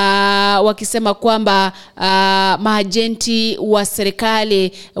 wakisema kwamba maajenti wa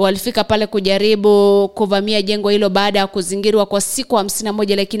serikali walifika pale kujaribu kuvamia jengo hilo baada ya kuzingirwa kwa siku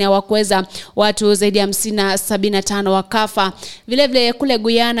 51, lakini hawakuweza. Watu zaidi ya 75 wakafa. Vile vile kule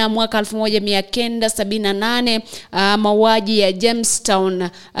Guyana mwaka 1978 mauaji ya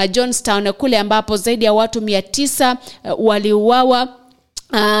Johnstown kule ambapo zaidi ya watu 900 waliuawa.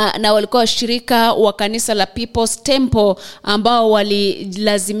 Na walikuwa washirika wa kanisa la People's Temple ambao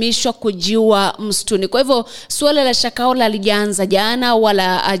walilazimishwa kujiua msituni. Kwa hivyo suala la Shakahola halijaanza jana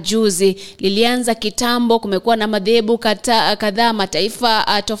wala juzi, lilianza kitambo. Kumekuwa na madhehebu kadhaa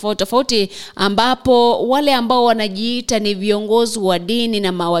mataifa tofauti tofauti ambapo wale ambao wanajiita ni viongozi wa dini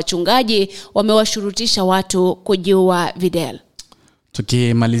na mawachungaji wamewashurutisha watu kujiua. Videl,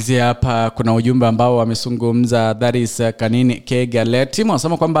 tukimalizia hapa kuna ujumbe ambao wamezungumza, that is Kanini Kega Leti.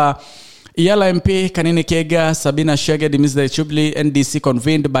 Wanasema kwamba ELMP Kanini Kega Sabina Chege dismissed the Jubilee NDC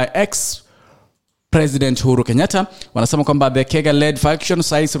convened by President Uhuru Kenyatta. Wanasema kwamba the Kega-led faction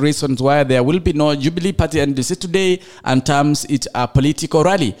cites reasons why there will be no Jubilee Party NDC today and terms it a political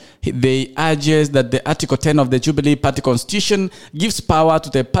rally. They urge that the Article 10 of the Jubilee Party Constitution gives power to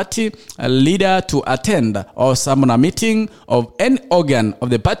the party leader to attend or summon a meeting of any organ of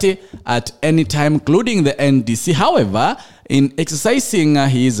the party at any time, including the NDC. However, in exercising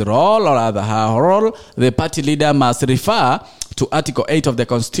his role or other her role, the party leader must refer to Article 8 of the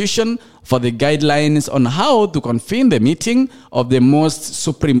Constitution for the guidelines on how to convene the meeting of the most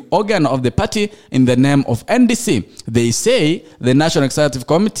supreme organ of the party in the name of NDC. They say the National Executive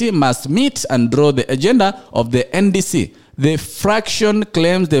Committee must meet and draw the agenda of the NDC. The fraction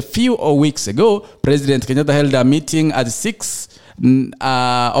claims that a few weeks ago, President Kenyatta held a meeting at 6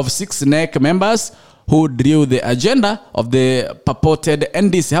 of 6 NEC members who drew the agenda of the purported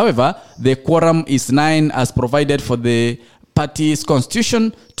NDC. However, the quorum is 9 as provided for the party's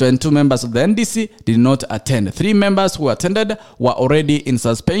constitution. 22 members of the NDC did not attend. 3 members who attended were already in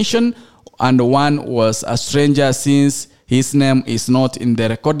suspension, and 1 was a stranger since his name is not in the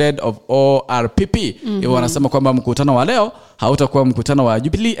recorded of ORPP. Wanasema kwamba mkutano wa leo hautakuwa mkutano wa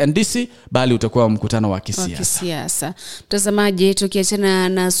Jubilee NDC bali utakuwa mkutano wa kisiasa. Mtazamaji, tukiachana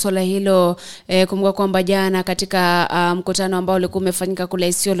na swala hilo, kumbuka kwamba jana katika mkutano ambao ulikuwa umefanyika kule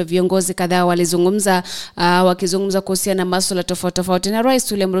Isiolo, viongozi kadhaa walizungumza wakizungumza kuhusiana na masuala tofauti, na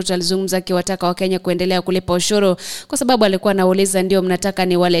Rais William Ruto alizungumza akiwataka Wakenya kuendelea kulipa ushuru, kwa sababu alikuwa anauliza, ndio mnataka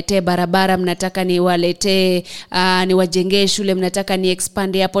niwaletee barabara, mnataka niwaletee niwajengee shule, mnataka ni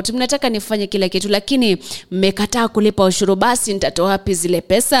expand airport, mnataka nifanye kila kitu, lakini mmekataa kulipa ushuru, basi nitatoa wapi zile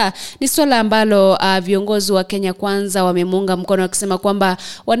pesa? Ni swala ambalo viongozi wa Kenya Kwanza wamemunga mkono, wakisema kwamba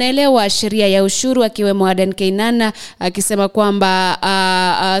wanaelewa sheria ya ushuru, akiwemo Aden Keinana akisema kwamba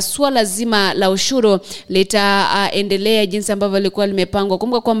swala zima la ushuru litaendelea jinsi ambavyo lilikuwa limepangwa.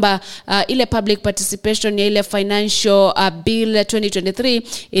 Kumbuka kwamba ile public participation ya ile financial bill 2023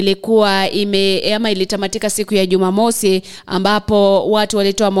 ilikuwa ilitamatika siku ya Jumamosi, ambapo watu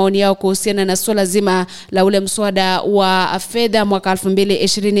walitoa maoni yao kuhusiana na swala zima la ule mswada wa fedha mwaka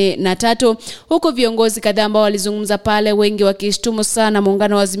 2023, huko viongozi kadhaa ambao walizungumza pale, wengi wakishtumu sana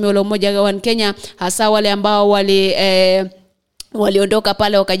muungano wa Azimio la Umoja wa Kenya, hasa wale ambao waliondoka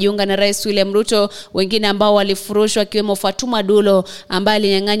pale wakajiunga na Rais William Ruto, wengine ambao walifurushwa akiwemo Fatuma Dulo ambaye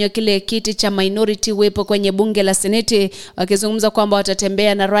alinyang'anywa kile kiti cha minority whip kwenye bunge la Seneti, wakizungumza kwamba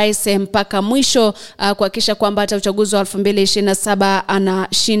watatembea na rais mpaka mwisho kuhakikisha kwamba hata uchaguzi wa 2027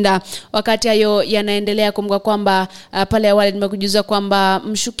 anashinda. Wakati hayo yanaendelea, kumbuka kwamba pale awali nimekujuza kwamba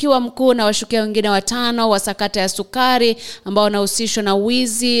mshukiwa mkuu na washukiwa wengine 5 wa sakata ya sukari ambao wanahusishwa na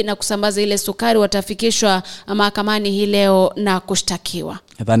wizi na kusambaza ile sukari watafikishwa mahakamani hii leo na kushtakiwa.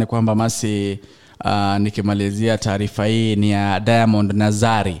 Nadhani kwamba Masi nikimalizia taarifa hii ni ya Diamond na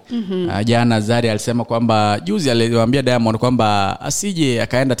Zari. Jana Zari alisema kwamba juzi aliwaambia Diamond kwamba asije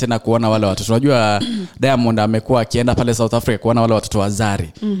akaenda tena kuona wale watoto. Unajua Diamond amekuwa akienda pale South Africa kuona wale watoto wa Zari.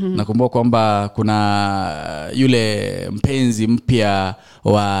 Nakumbuka kwamba kuna yule mpenzi mpya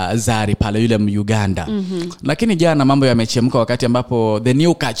wa Zari pale, yule Uganda. Lakini jana mambo yamechemka wakati ambapo the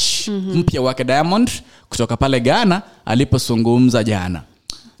new catch mpya wake Diamond kutoka pale Ghana alipozungumza jana.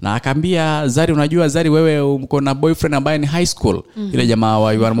 Na akaambia Zari, unajua Zari, wewe uko na boyfriend ambaye ni high school. Ile jamaa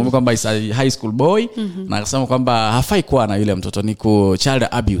wanamwambia kwamba is a high school boy. Na akasema kwamba hafai kuwa na yule mtoto, ni child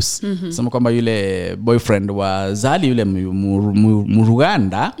abuse. Akasema kwamba yule boyfriend wa Zari, yule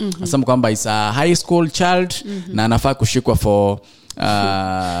Muruganda, akasema kwamba is a high school child na anafaa kushikwa for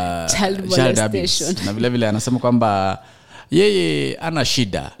child abuse. Na vile vile anasema kwamba yeye ana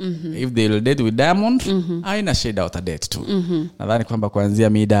shida. If they will date with Diamond, haina shida watadate tu. Nadhani kwamba kuanzia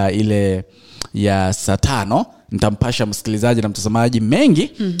mida ile ya saa 5 nitampasha msikilizaji na mtazamaji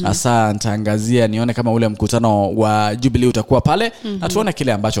mengi. Hasa nitaangazia nione kama ule mkutano wa Jubilee utakuwa pale na tuone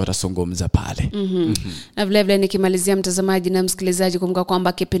kile ambacho watazungumza pale. Na vile vile nikimalizia, mtazamaji na msikilizaji, kumbuka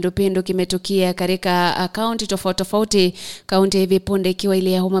kwamba kipindupindu kimetukia katika kaunti tofauti. Kaunti hivi punde ikiwa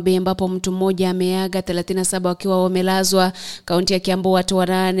ile ya Homa Bay ambapo mtu mmoja ameaga, 37 wakiwa wamelazwa. Kaunti ya Kiambu watu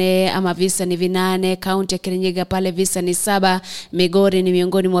 8 ama visa ni 8. Kaunti ya Kirinyaga pale visa ni 7. Migori ni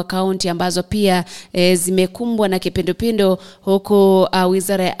miongoni mwa kaunti ambazo pia zimekumbwa na kipindupindu, huku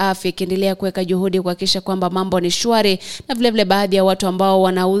Wizara ya Afya ikiendelea kuweka juhudi kuhakikisha kwamba mambo ni shwari. Na vile vile baadhi ya watu ambao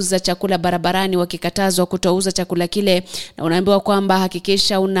wanauza chakula barabarani wakikatazwa kutouza chakula kile, na unaambiwa kwamba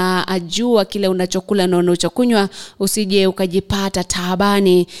hakikisha unajua kile unachokula na unachokunywa, usije ukajipata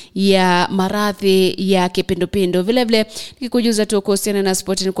taabani ya maradhi ya kipindupindu. Vile vile nikikujuza tu kuhusiana na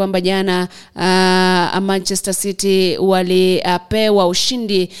sport ni kwamba jana Manchester City walipewa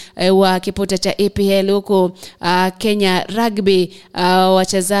ushindi wa kipute cha EPL, huko Kenya Rugby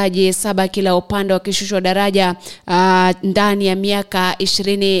wachezaji 7 kila upande wakishushwa daraja ndani ya miaka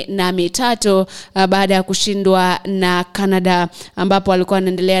 23 baada ya kushindwa na Canada, ambapo walikuwa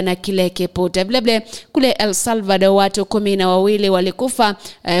wanaendelea na kile kipute. Vile vile kule El Salvador watu 12 walikufa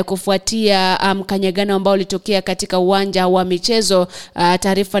kufuatia mkanyagano ambao ulitokea katika uwanja wa michezo.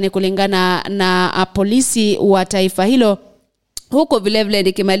 Taarifa ni kulingana na polisi wa taifa hilo Huko vile vile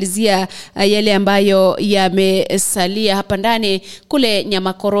nikimalizia yale ambayo yamesalia hapa ndani kule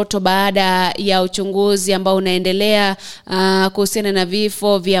Nyamakoroto, baada ya uchunguzi ambao unaendelea kuhusiana na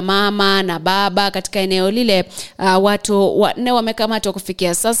vifo vya mama na baba katika eneo lile, watu 4 wamekamatwa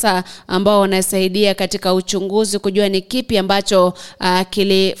kufikia sasa ambao wanasaidia katika uchunguzi kujua ni kipi ambacho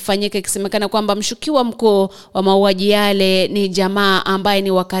kilifanyika, ikisemekana kwamba mshukiwa mkuu wa mauaji yale ni jamaa ambaye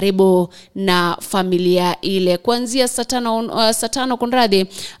ni wa karibu na familia ile. Kuanzia saa 5 kunradhi,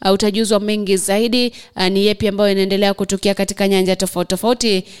 utajuzwa mengi zaidi ni yepi ambayo inaendelea kutokea katika nyanja tofauti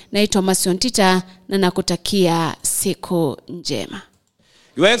tofauti. Naitwa Masion Tita na nakutakia siku njema.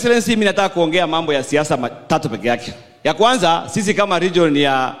 Your Excellency, mimi nataka kuongea mambo ya siasa 3 peke yake. Ya kwanza, sisi kama region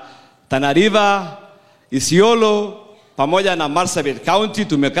ya Tana River, Isiolo pamoja na Marsabit County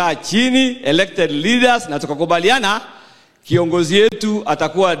tumekaa chini, elected leaders, na tukakubaliana kiongozi yetu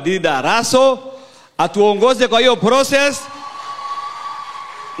atakuwa Dida Raso, atuongoze kwa hiyo process.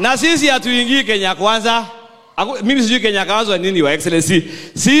 Na sisi hatuingii Kenya Kwanza. Mimi sijui Kenya Kwanza nini, Your Excellency.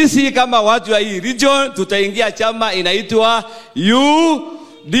 Sisi kama watu wa hii region tutaingia chama inaitwa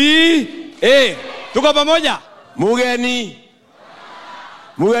UDA. Tuko pamoja? Mugeni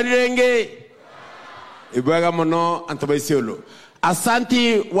renge ibwaga mono antoba Isiolo.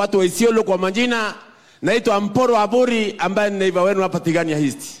 Asanti watu wa Isiolo. Kwa majina naitwa Mporo Aburi ambaye ni neighbor wenu hapa Tigania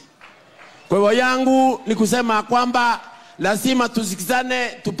East. Kwa hivyo yangu ni kusema kwamba lazima tusikizane,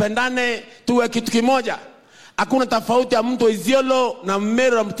 tupendane, tuwe kitu kimoja. Hakuna tofauti ya mtu wa Isiolo na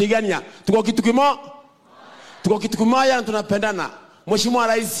Meru na Mtigania. Tuko kitu kimoja na tunapendana. Mheshimiwa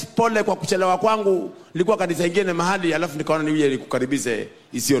Rais, pole kwa kuchelewa kwangu. Nilikuwa kanisa ingine mahali alafu nikaona niuje nikukaribishe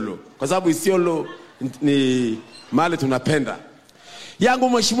Isiolo. Kwa sababu Isiolo ni mahali tunapenda. Yangu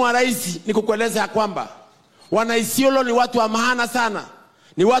Mheshimiwa Rais ni kukueleza kwamba wana Isiolo ni watu wa maana sana.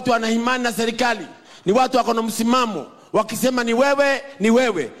 Ni watu wana imani na serikali. Ni watu wako na msimamo. Wakisema ni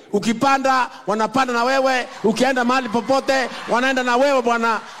wewe. Ukipanda wanapanda na wewe, ukienda mahali popote wanaenda na wewe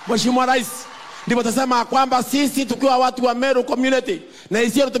bwana Mheshimiwa Rais. Ndipo tasema kwamba sisi tukiwa watu wa Meru community na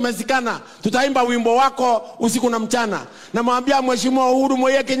Isiolo tumesikana, tutaimba wimbo wako usiku na mchana. Na mwambia Mheshimiwa Uhuru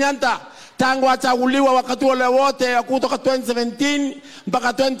Muigai Kenyatta tangu achaguliwa wakati wale wote kutoka 2017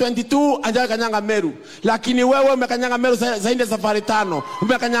 mpaka 2022 anjaye kanyanga Meru. Lakini wewe umekanyanga Meru zaidi ya safari 5.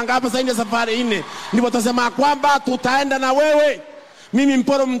 Umekanyanga hapa zaidi ya safari 4. Ndipo tasema kwamba tutaenda na wewe. Mimi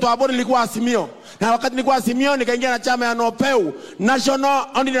Mporo mtu Abori nilikuwa Azimio. Na wakati nilikuwa Azimio nikaingia na chama ya NOPEU, National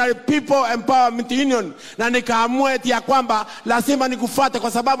Ordinary People Empowerment Union, na nikaamua eti ya kwamba lazima nikufuate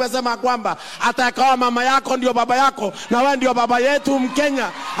kwa sababu yasema kwamba atakawa mama yako ndio baba yako na wewe ndio baba yetu Mkenya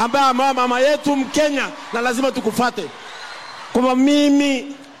ambaye ameoa mama yetu Mkenya na lazima tukufuate. Kwa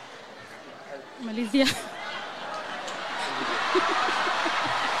mimi malizia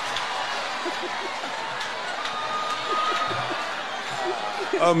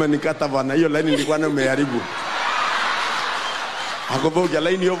menikata bwana, hiyo laini nilikuwa na umeharibu. Hakuboga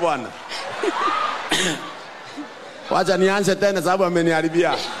laini hiyo bwana. Wacha nianze tena sababu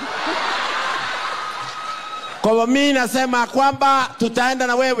ameniharibia. Kwa hivyo mimi nasema kwamba tutaenda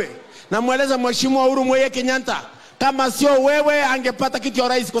na wewe. Namueleza Mheshimiwa Uhuru Muigai Kenyatta kama sio wewe angepata kiti ya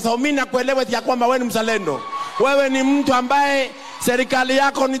rais, kwa sababu mimi nakuelewa ya kwamba wewe ni mzalendo. Wewe ni mtu ambaye serikali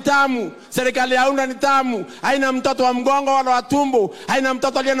yako ni tamu, serikali ya UNDA ni tamu, haina mtoto wa mgongo wala wa tumbo, haina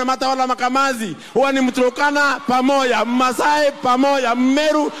mtoto aliye na mata wala makamazi. Wewe ni Mturkana pamoja, Masai pamoja,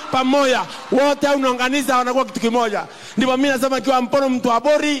 Meru pamoja, wote unaunganisha wanakuwa kitu kimoja. Ndipo mimi nasema kiwa Mporo mtu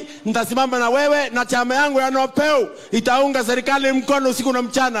Abori nitasimama na wewe na chama yangu ya NOPEU itaunga serikali mkono usiku na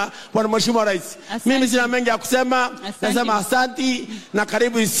mchana bwana Mheshimiwa Rais. Mimi sina mengi ya kusema. Nasema asanti na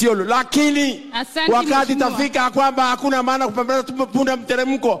karibu Isiolo. Lakini wakati tafika kwamba hakuna maana kupambana punda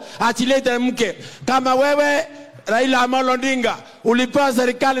mteremko, achilie teremke. Kama wewe Raila Amolo Odinga ulipewa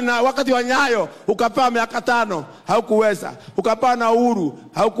serikali na wakati wa Nyayo ukapewa miaka 5 haukuweza, ukapewa na Uhuru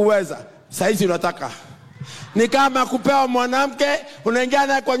haukuweza, sasa unataka ni kama kupewa mwanamke, unaingia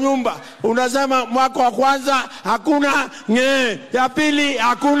naye kwa nyumba, unasema mwaka wa kwanza hakuna nge, ya pili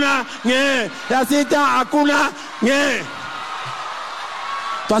hakuna nge, ya sita hakuna nge.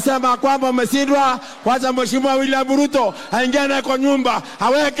 Twasema kwamba umeshindwa. Kwanza Mheshimiwa William Ruto aingia naye kwa nyumba,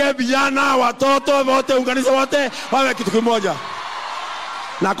 aweke vijana, watoto wote, unganisha wote wawe kitu kimoja.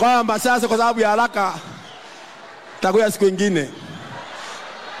 Na kwamba sasa kwa sababu ya haraka takuya siku nyingine,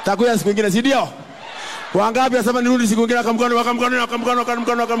 si ndio? Wangapi nasema nirudi siku nyingine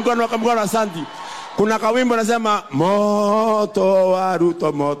wakamkono. Asante. Kuna kawimbo nasema moto wa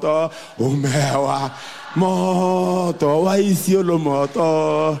Ruto moto umewa, moto wa Isiolo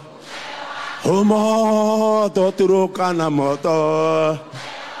moto, moto Turkana moto,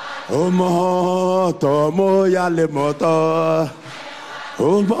 Moto moyale moto.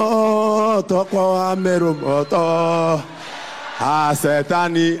 Moto kwa meru moto.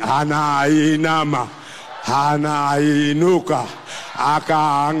 Setani anainama, anainuka,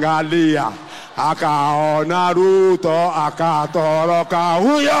 akaangalia, akaona Ruto, akatoroka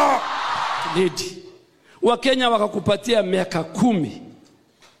huyo. Didi. Wakenya wakakupatia miaka 10.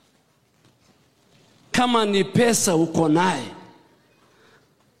 Kama ni pesa uko naye.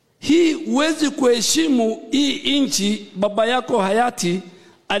 Hii huwezi kuheshimu hii inchi. Baba yako hayati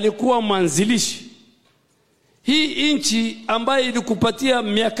alikuwa mwanzilishi. Hii inchi ambayo ilikupatia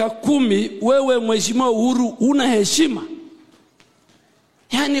miaka 10, wewe Mheshimiwa Uhuru una heshima.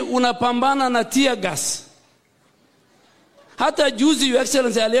 Yani unapambana na tear gas. Hata juzi Your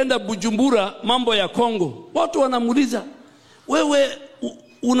Excellency alienda Bujumbura mambo ya Kongo. Watu wanamuuliza, wewe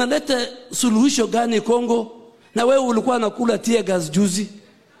unaleta suluhisho gani Kongo? Na wewe ulikuwa unakula tear gas juzi.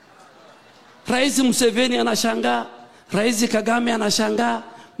 Rais Museveni anashangaa, Rais Kagame anashangaa,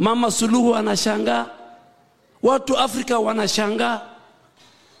 Mama Suluhu anashangaa. Watu Afrika wanashangaa.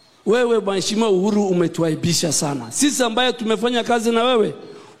 Wewe Mheshimiwa Uhuru umetuaibisha sana. Sisi ambaye tumefanya kazi na wewe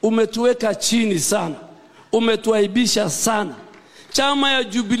umetuweka chini sana. Umetuaibisha sana. Chama ya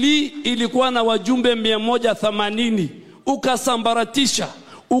Jubilee ilikuwa na wajumbe 180, ukasambaratisha,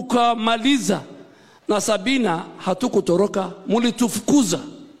 ukamaliza. Na Sabina hatukutoroka, mulitufukuza.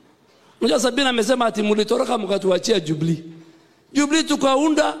 Unajua Sabina amesema ati mulitoroka mkatuachia Jubilee. Jubilee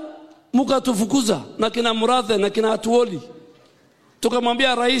tukaunda, mkatufukuza na kina Murathe na kina Atuoli.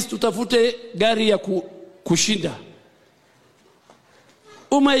 Tukamwambia rais tutafute gari ya kushinda.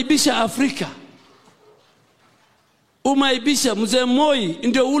 Umaibisha Afrika. Umaibisha. Mzee Moi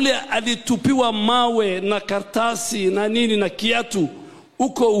ndio ule alitupiwa mawe na kartasi na nini na kiatu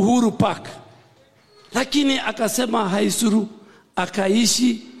uko Uhuru Park. Lakini akasema haisuru,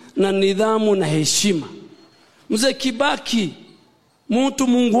 akaishi na nidhamu na heshima. Mzee Kibaki mtu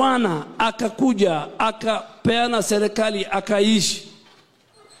mungwana akakuja akapeana serikali akaishi.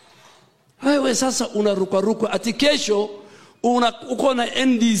 Wewe sasa unaruka ati kesho uko na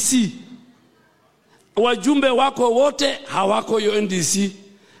NDC. Wajumbe wako wote hawako yo NDC.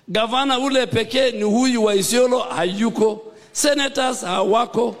 Gavana ule pekee ni huyu wa Isiolo hayuko. Senators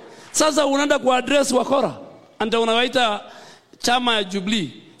hawako. Sasa unaenda ku address wakora. Anda unawaita chama ya Jubilee.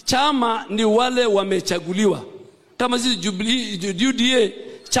 Chama ni wale wamechaguliwa. Kama sisi Jubilee UDA,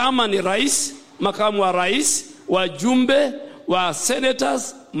 chama ni rais, makamu wa rais, wajumbe, wa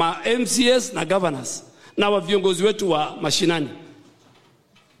senators, ma MCS na governors na wa viongozi wetu wa mashinani.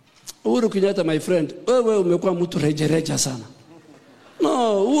 Uhuru Kenyatta my friend, wewe umekuwa mtu rejereja sana.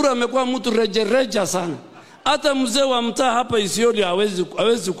 No, Uhuru amekuwa mtu rejereja sana. Hata mzee wa mtaa hapa Isiolo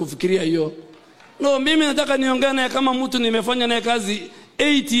hawezi kufikiria hiyo. No, mimi nataka niongane kama mtu nimefanya naye kazi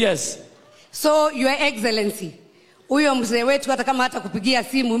 8 years. So Your Excellency, huyo mzee wetu hata kama hata kupigia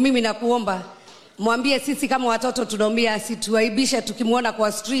simu, mimi nakuomba mwambie sisi kama watoto tunaomba asituaibishe tukimuona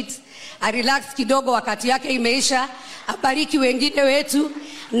kwa street, a relax kidogo, wakati yake imeisha, abariki wengine wetu.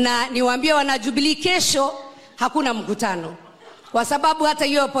 Na niwaambie wana Jubilee kesho hakuna mkutano. Kwa sababu hata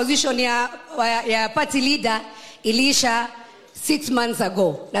hiyo position ya party leader iliisha 6 months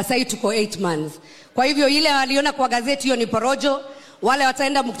ago na sasa tuko 8 months. Kwa hivyo ile waliona kwa gazeti hiyo ni porojo. Wale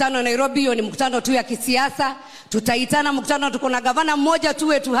wataenda mkutano Nairobi, hiyo ni mkutano tu ya kisiasa. Tutaitana mkutano, tuko na gavana mmoja tu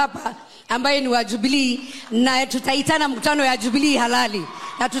wetu hapa ambaye ni wa Jubilee, na tutaitana mkutano ya Jubilee halali.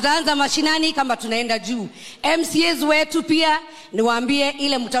 Na tutaanza mashinani kama tunaenda juu. MCAs wetu pia niwaambie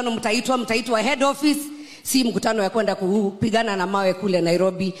ile mkutano mtaitwa head office, si mkutano ya kwenda kupigana na mawe kule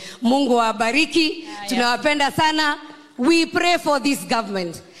Nairobi. Mungu awabariki. Tunawapenda sana. We pray for this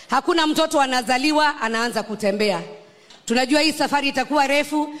government. Hakuna mtoto anazaliwa anaanza kutembea. Tunajua hii safari itakuwa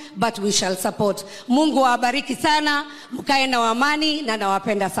refu, but we shall support. Mungu awabariki sana, mkae na amani, na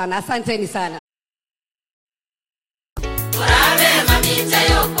nawapenda sana. Asanteni sana.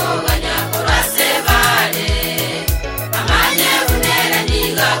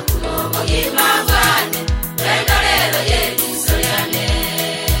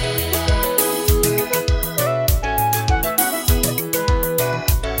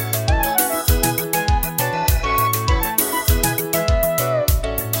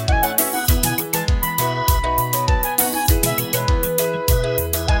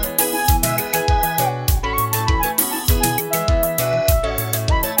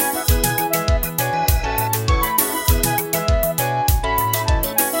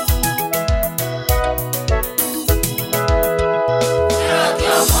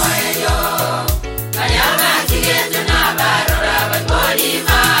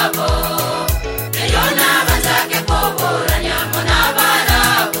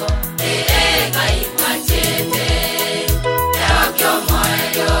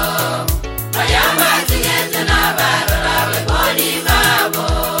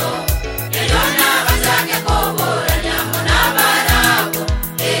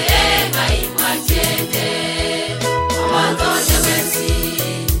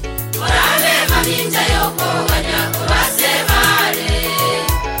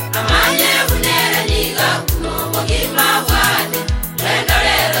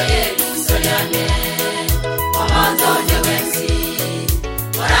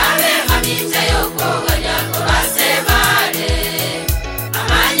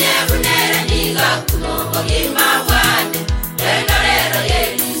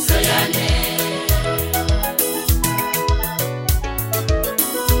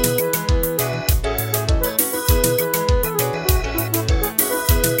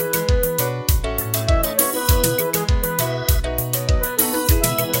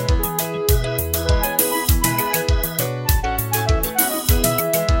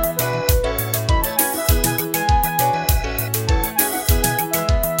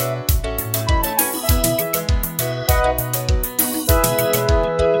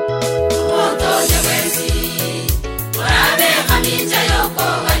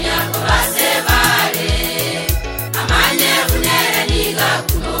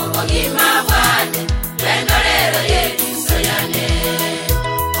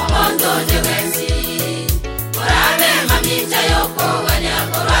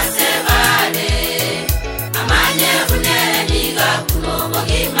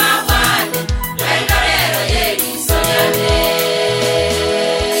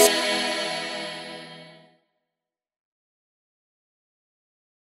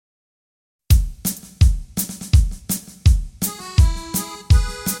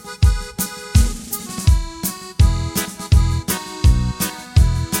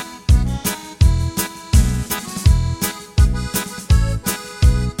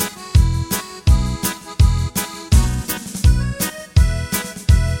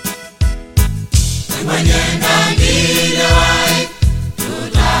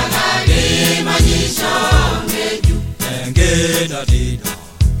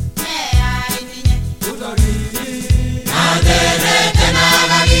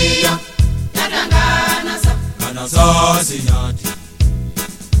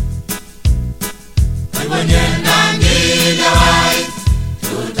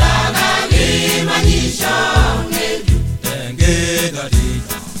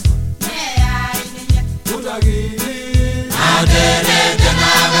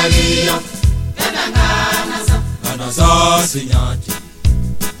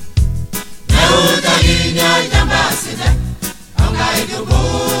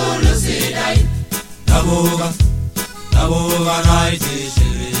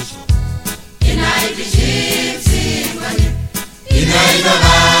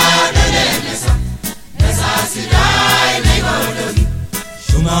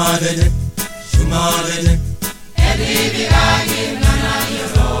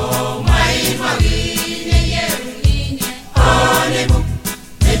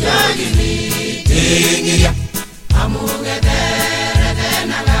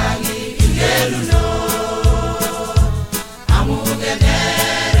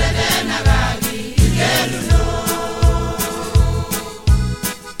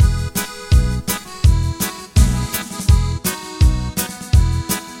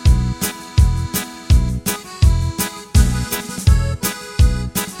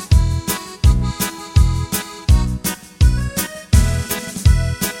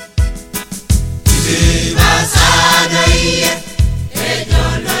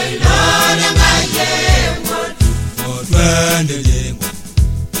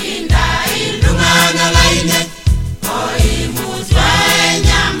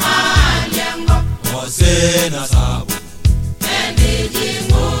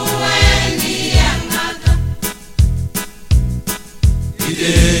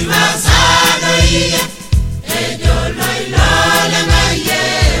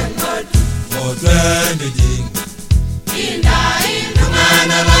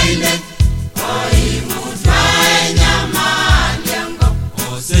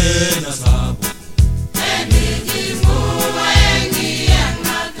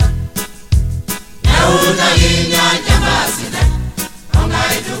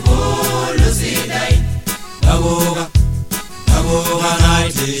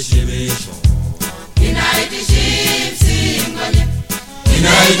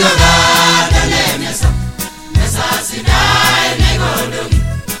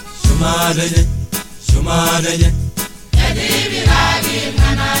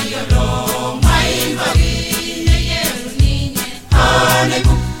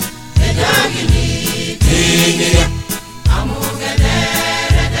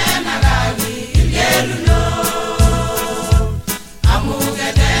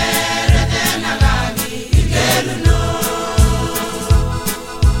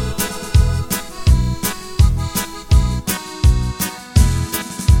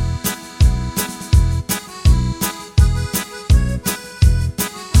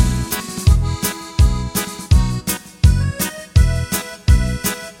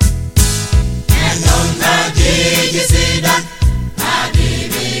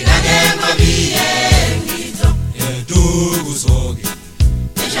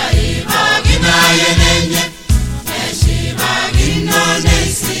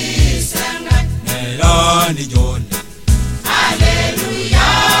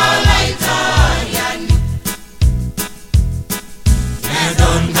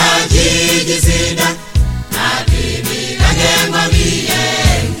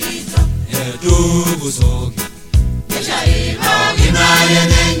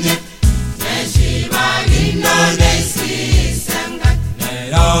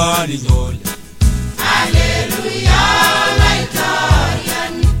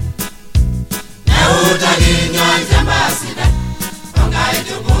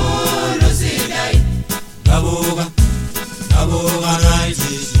 Nabuga, nabuga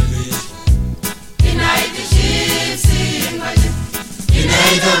naitishibisho. Inaitishibisingwaje.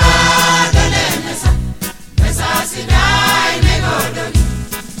 Inaitobadale mesa. Mesa sidai negodogi.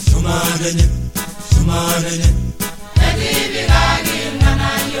 Shumadenye, shumadenye. Edibigagi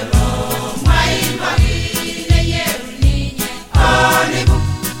mnanayolo. Maimbagi neyeruninye. Onibu,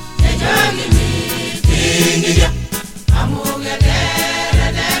 nejogi mi. Tingidia. Amugetere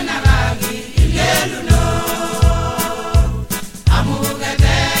denagagi. Igeluno.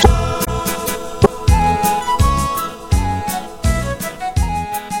 Amugetere.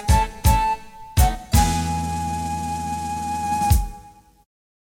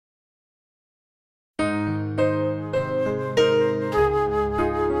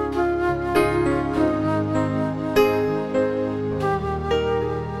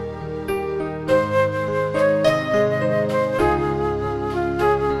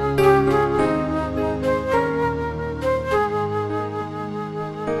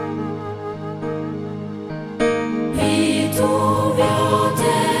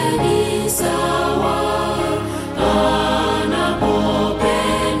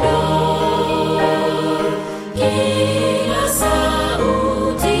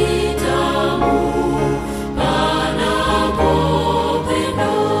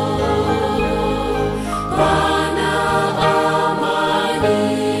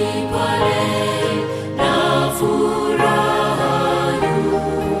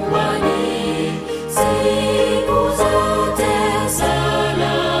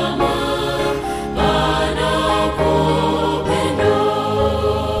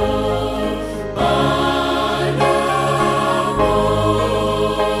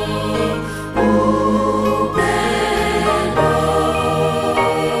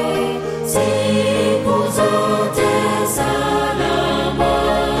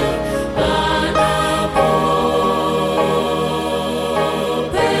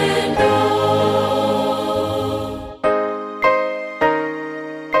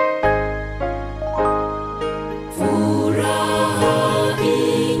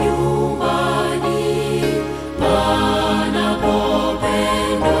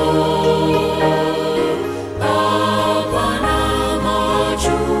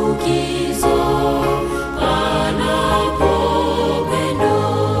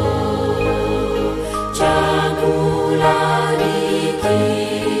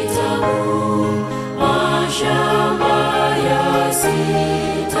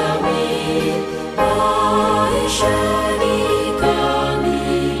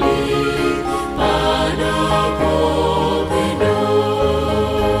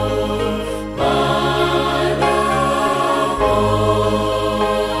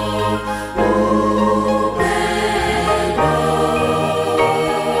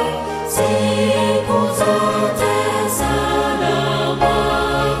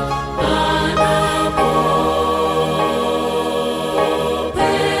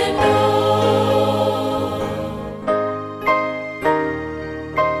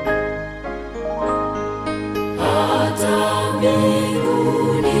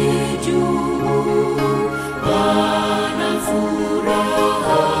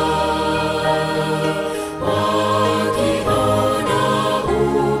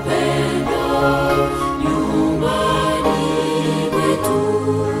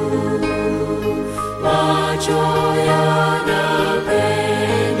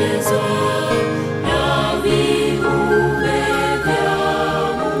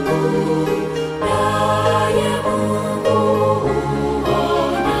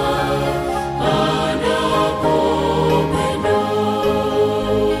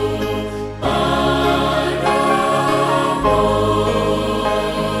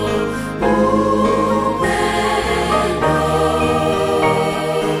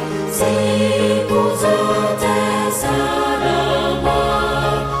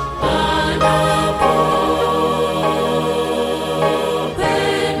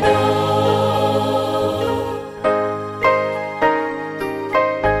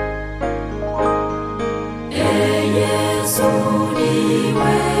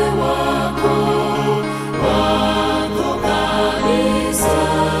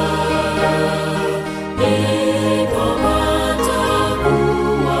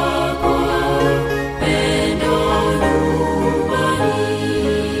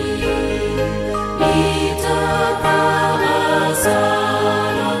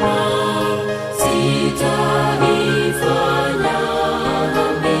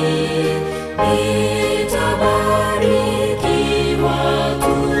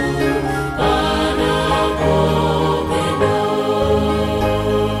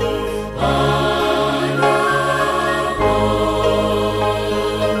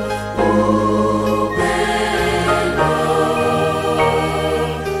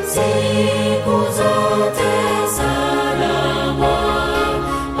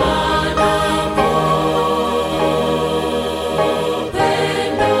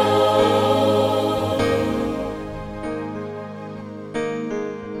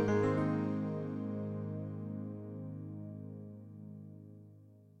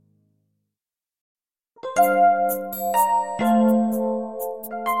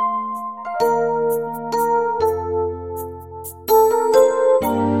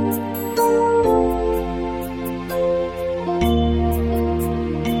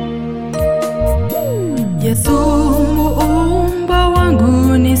 Yesu muumba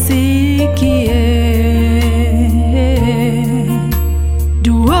wangu nisikie,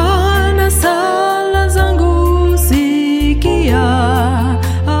 dua na sala zangu sikia.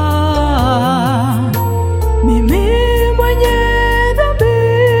 Mimi mwenye dhambi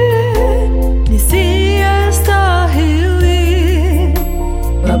nisiyestahili,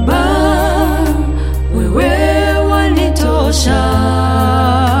 Baba wewe wanitosha.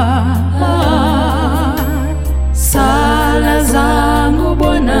 Sala zangu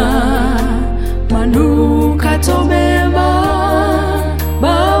Bwana manukato mema,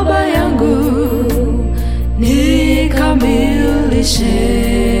 Baba yangu nikamilishe.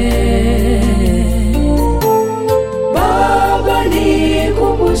 Baba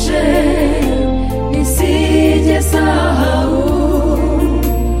nikumbushe nisije sahau,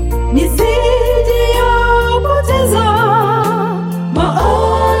 nisije yapoteza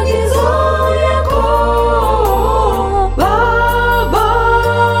maagizo yako. Baba,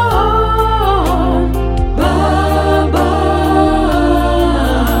 Baba,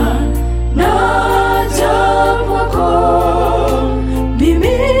 naja kwako,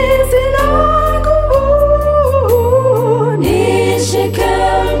 mimi sina nguvu, nishike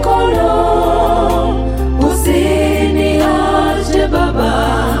mkono, usiniache Baba,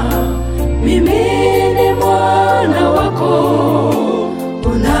 mimi ni mwana wako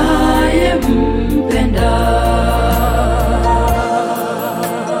unayempenda.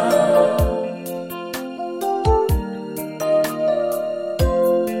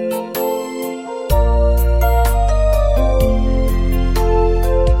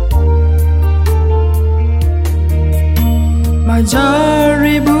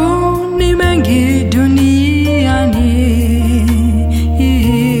 Majaribu ni mengi duniani,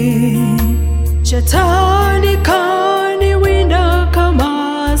 Shetani kaniwinda kama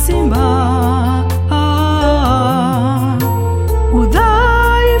simba.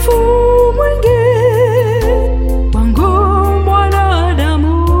 Udhaifu mwingi wangu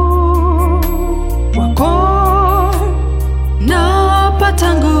mwanadamu, wako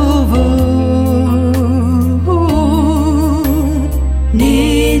napata nguvu.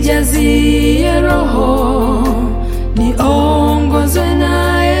 Nijazie Roho, niongozwe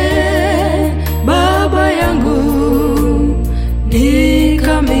naye, Baba yangu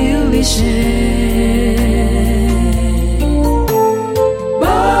nikamilishe.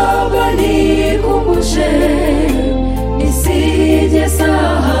 Baba nikumbushe nisije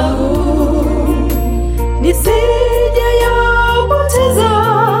sahau, nisije yapoteza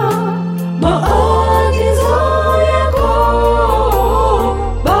maagizo yako.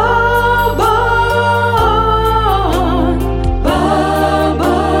 Baba,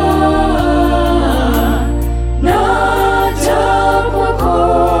 Baba, naja kwako,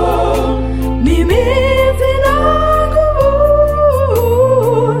 mimi sina nguvu,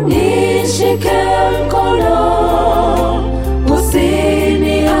 nishike mkono,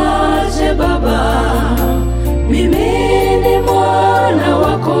 usiniache Baba, mimi ni mwana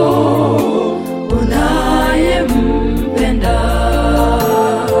wako unayempenda.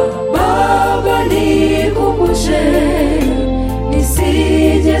 Baba nikumbushe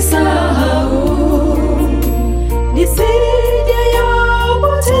nisije sahau, nisije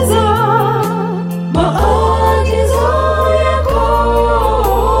yapoteza maagizo yako.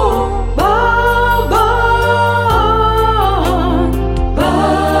 Baba,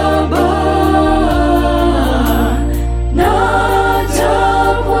 Baba, naja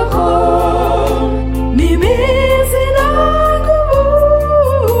kwako, mimi sina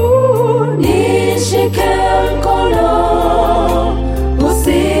nguvu, nishike mkono,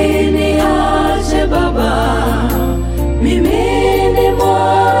 usiniache Baba, mimi ni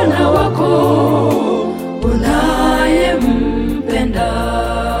mwana wako unayempenda.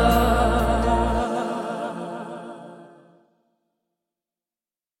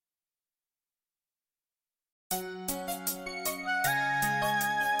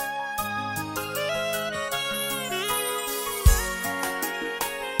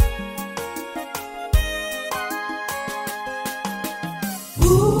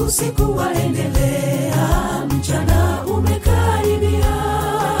 Usiku waendelea, mchana umekaribia.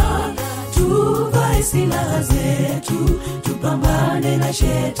 Tuvae silaha zetu, tupambane na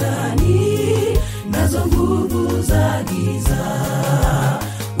shetani nazo nguvu za giza.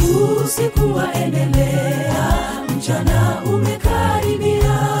 Usiku waendelea, mchana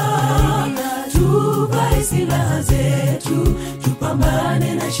umekaribia. Tuvae silaha zetu,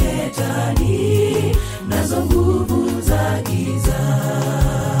 tupambane na shetani nazo nguvu za giza.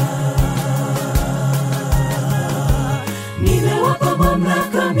 Nimewapa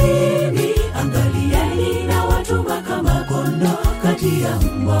mamlaka mimi, angalieni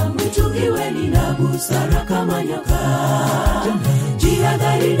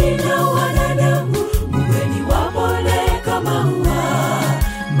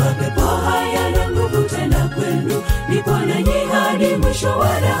nipo nanyi hadi mwisho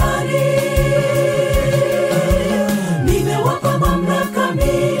wa dahari. Nimewapa mamlaka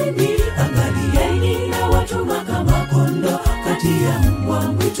mimi, angalieni na watuma kama kondoo kati ya mbwa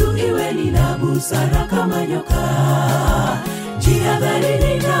mwitu, iweni na busara kama nyoka.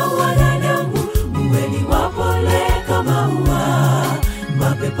 Jihadharini na wanadamu, mweni wapole kama ua.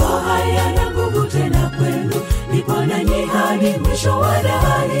 Mapepo hayana nguvu tena kwenu, nipo nanyi hadi mwisho wa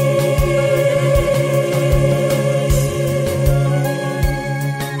dahari.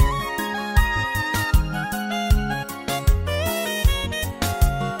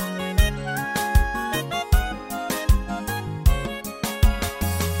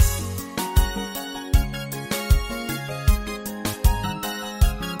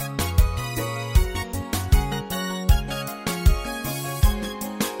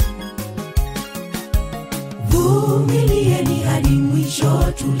 Vumilieni hadi mwisho,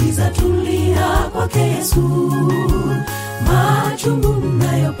 tulia kwake Yesu. Machungu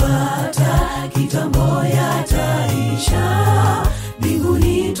mnayopata kitambo yataisha,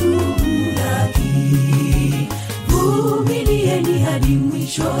 mbinguni tumlaki. Vumilieni hadi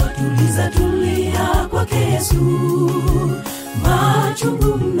mwisho, tulia kwake Yesu.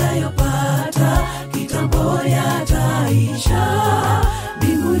 Machungu mnayopata kitambo yataisha,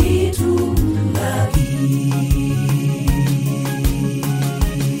 mbinguni tumlaki.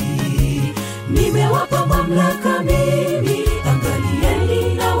 Nimewapa mamlaka mimi,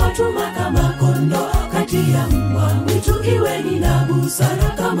 angalieni na watuma kama kondoo kati ya mbwa mwitu, iweni na busara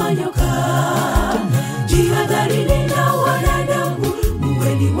kama nyoka. Jihadharini na wanadamu,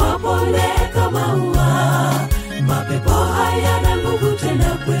 mweni wapole kama ua. Mapepo hayana nguvu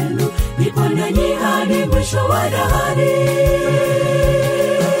tena kwenu, nipo nanyi hadi mwisho wa dahari.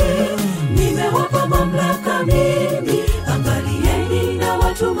 Nimewapa mamlaka mimi, angalieni na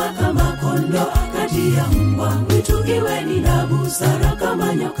watuma kama kondoo kati ya mbwa mwitu, iweni na busara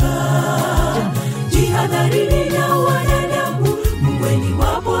kama nyoka. Jihadharini na wanadamu, mweni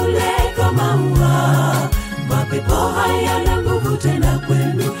wapole kama ua. Mapepo hayana nguvu tena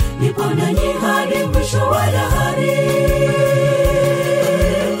kwenu, nipo nanyi hadi mwisho wa dahari.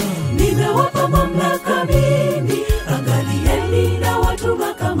 Nimewapa mamlaka mimi, angalieni na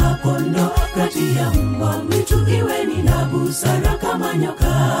watuma kama kondoo kati ya mbwa mwitu, iweni na busara kama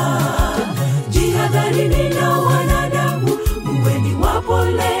nyoka. Jihadharini na wanadamu, mweni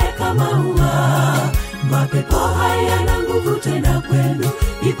wapole kama ua. Mapepo hayana nguvu tena kwenu,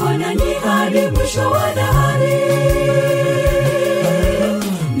 nipo nanyi hadi mwisho wa dahari.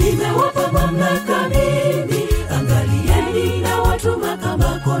 Nimewapa mamlaka mimi, angalieni na watuma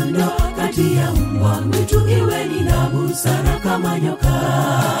kama kondoo kati ya mbwa mwitu, iweni na busara kama nyoka.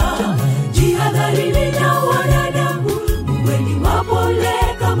 Jihadharini na wanadamu, mweni wapole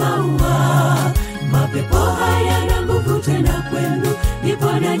kama ua. Mapepo hayana nguvu tena kwenu,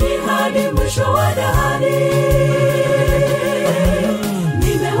 nipo nanyi hadi mwisho wa dahari.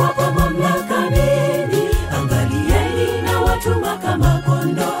 Nimewapa mamlaka mimi, angalieni na watuma kama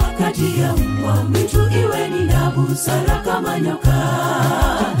kondoo kati ya mbwa mwitu, iweni na busara kama nyoka.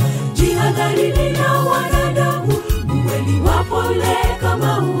 Jihadharini na wanadamu, mweni wapole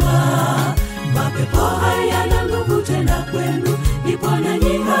kama ua. Mapepo hayana nguvu tena kwenu, nipo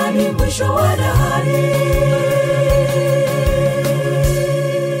nanyi hadi mwisho wa dahari.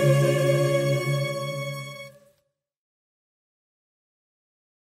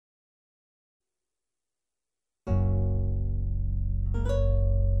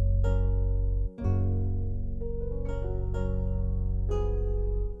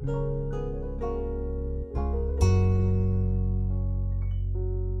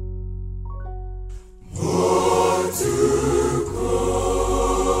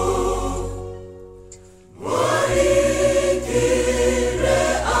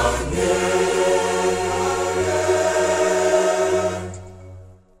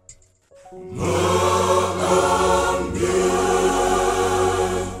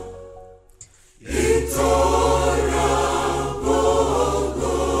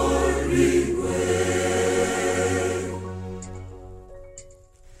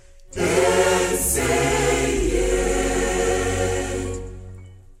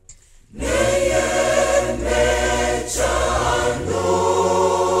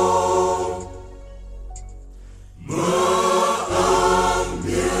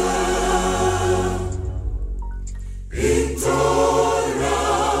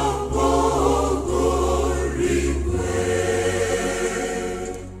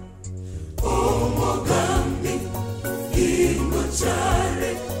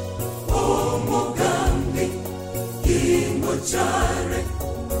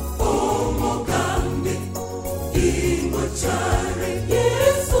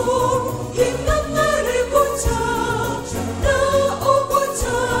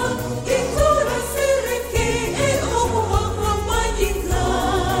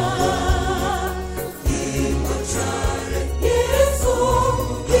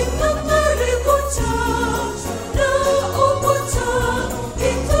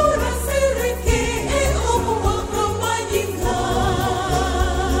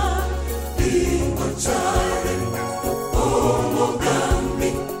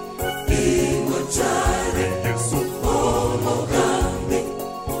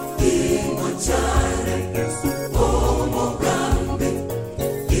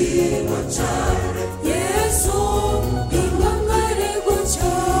 Good time.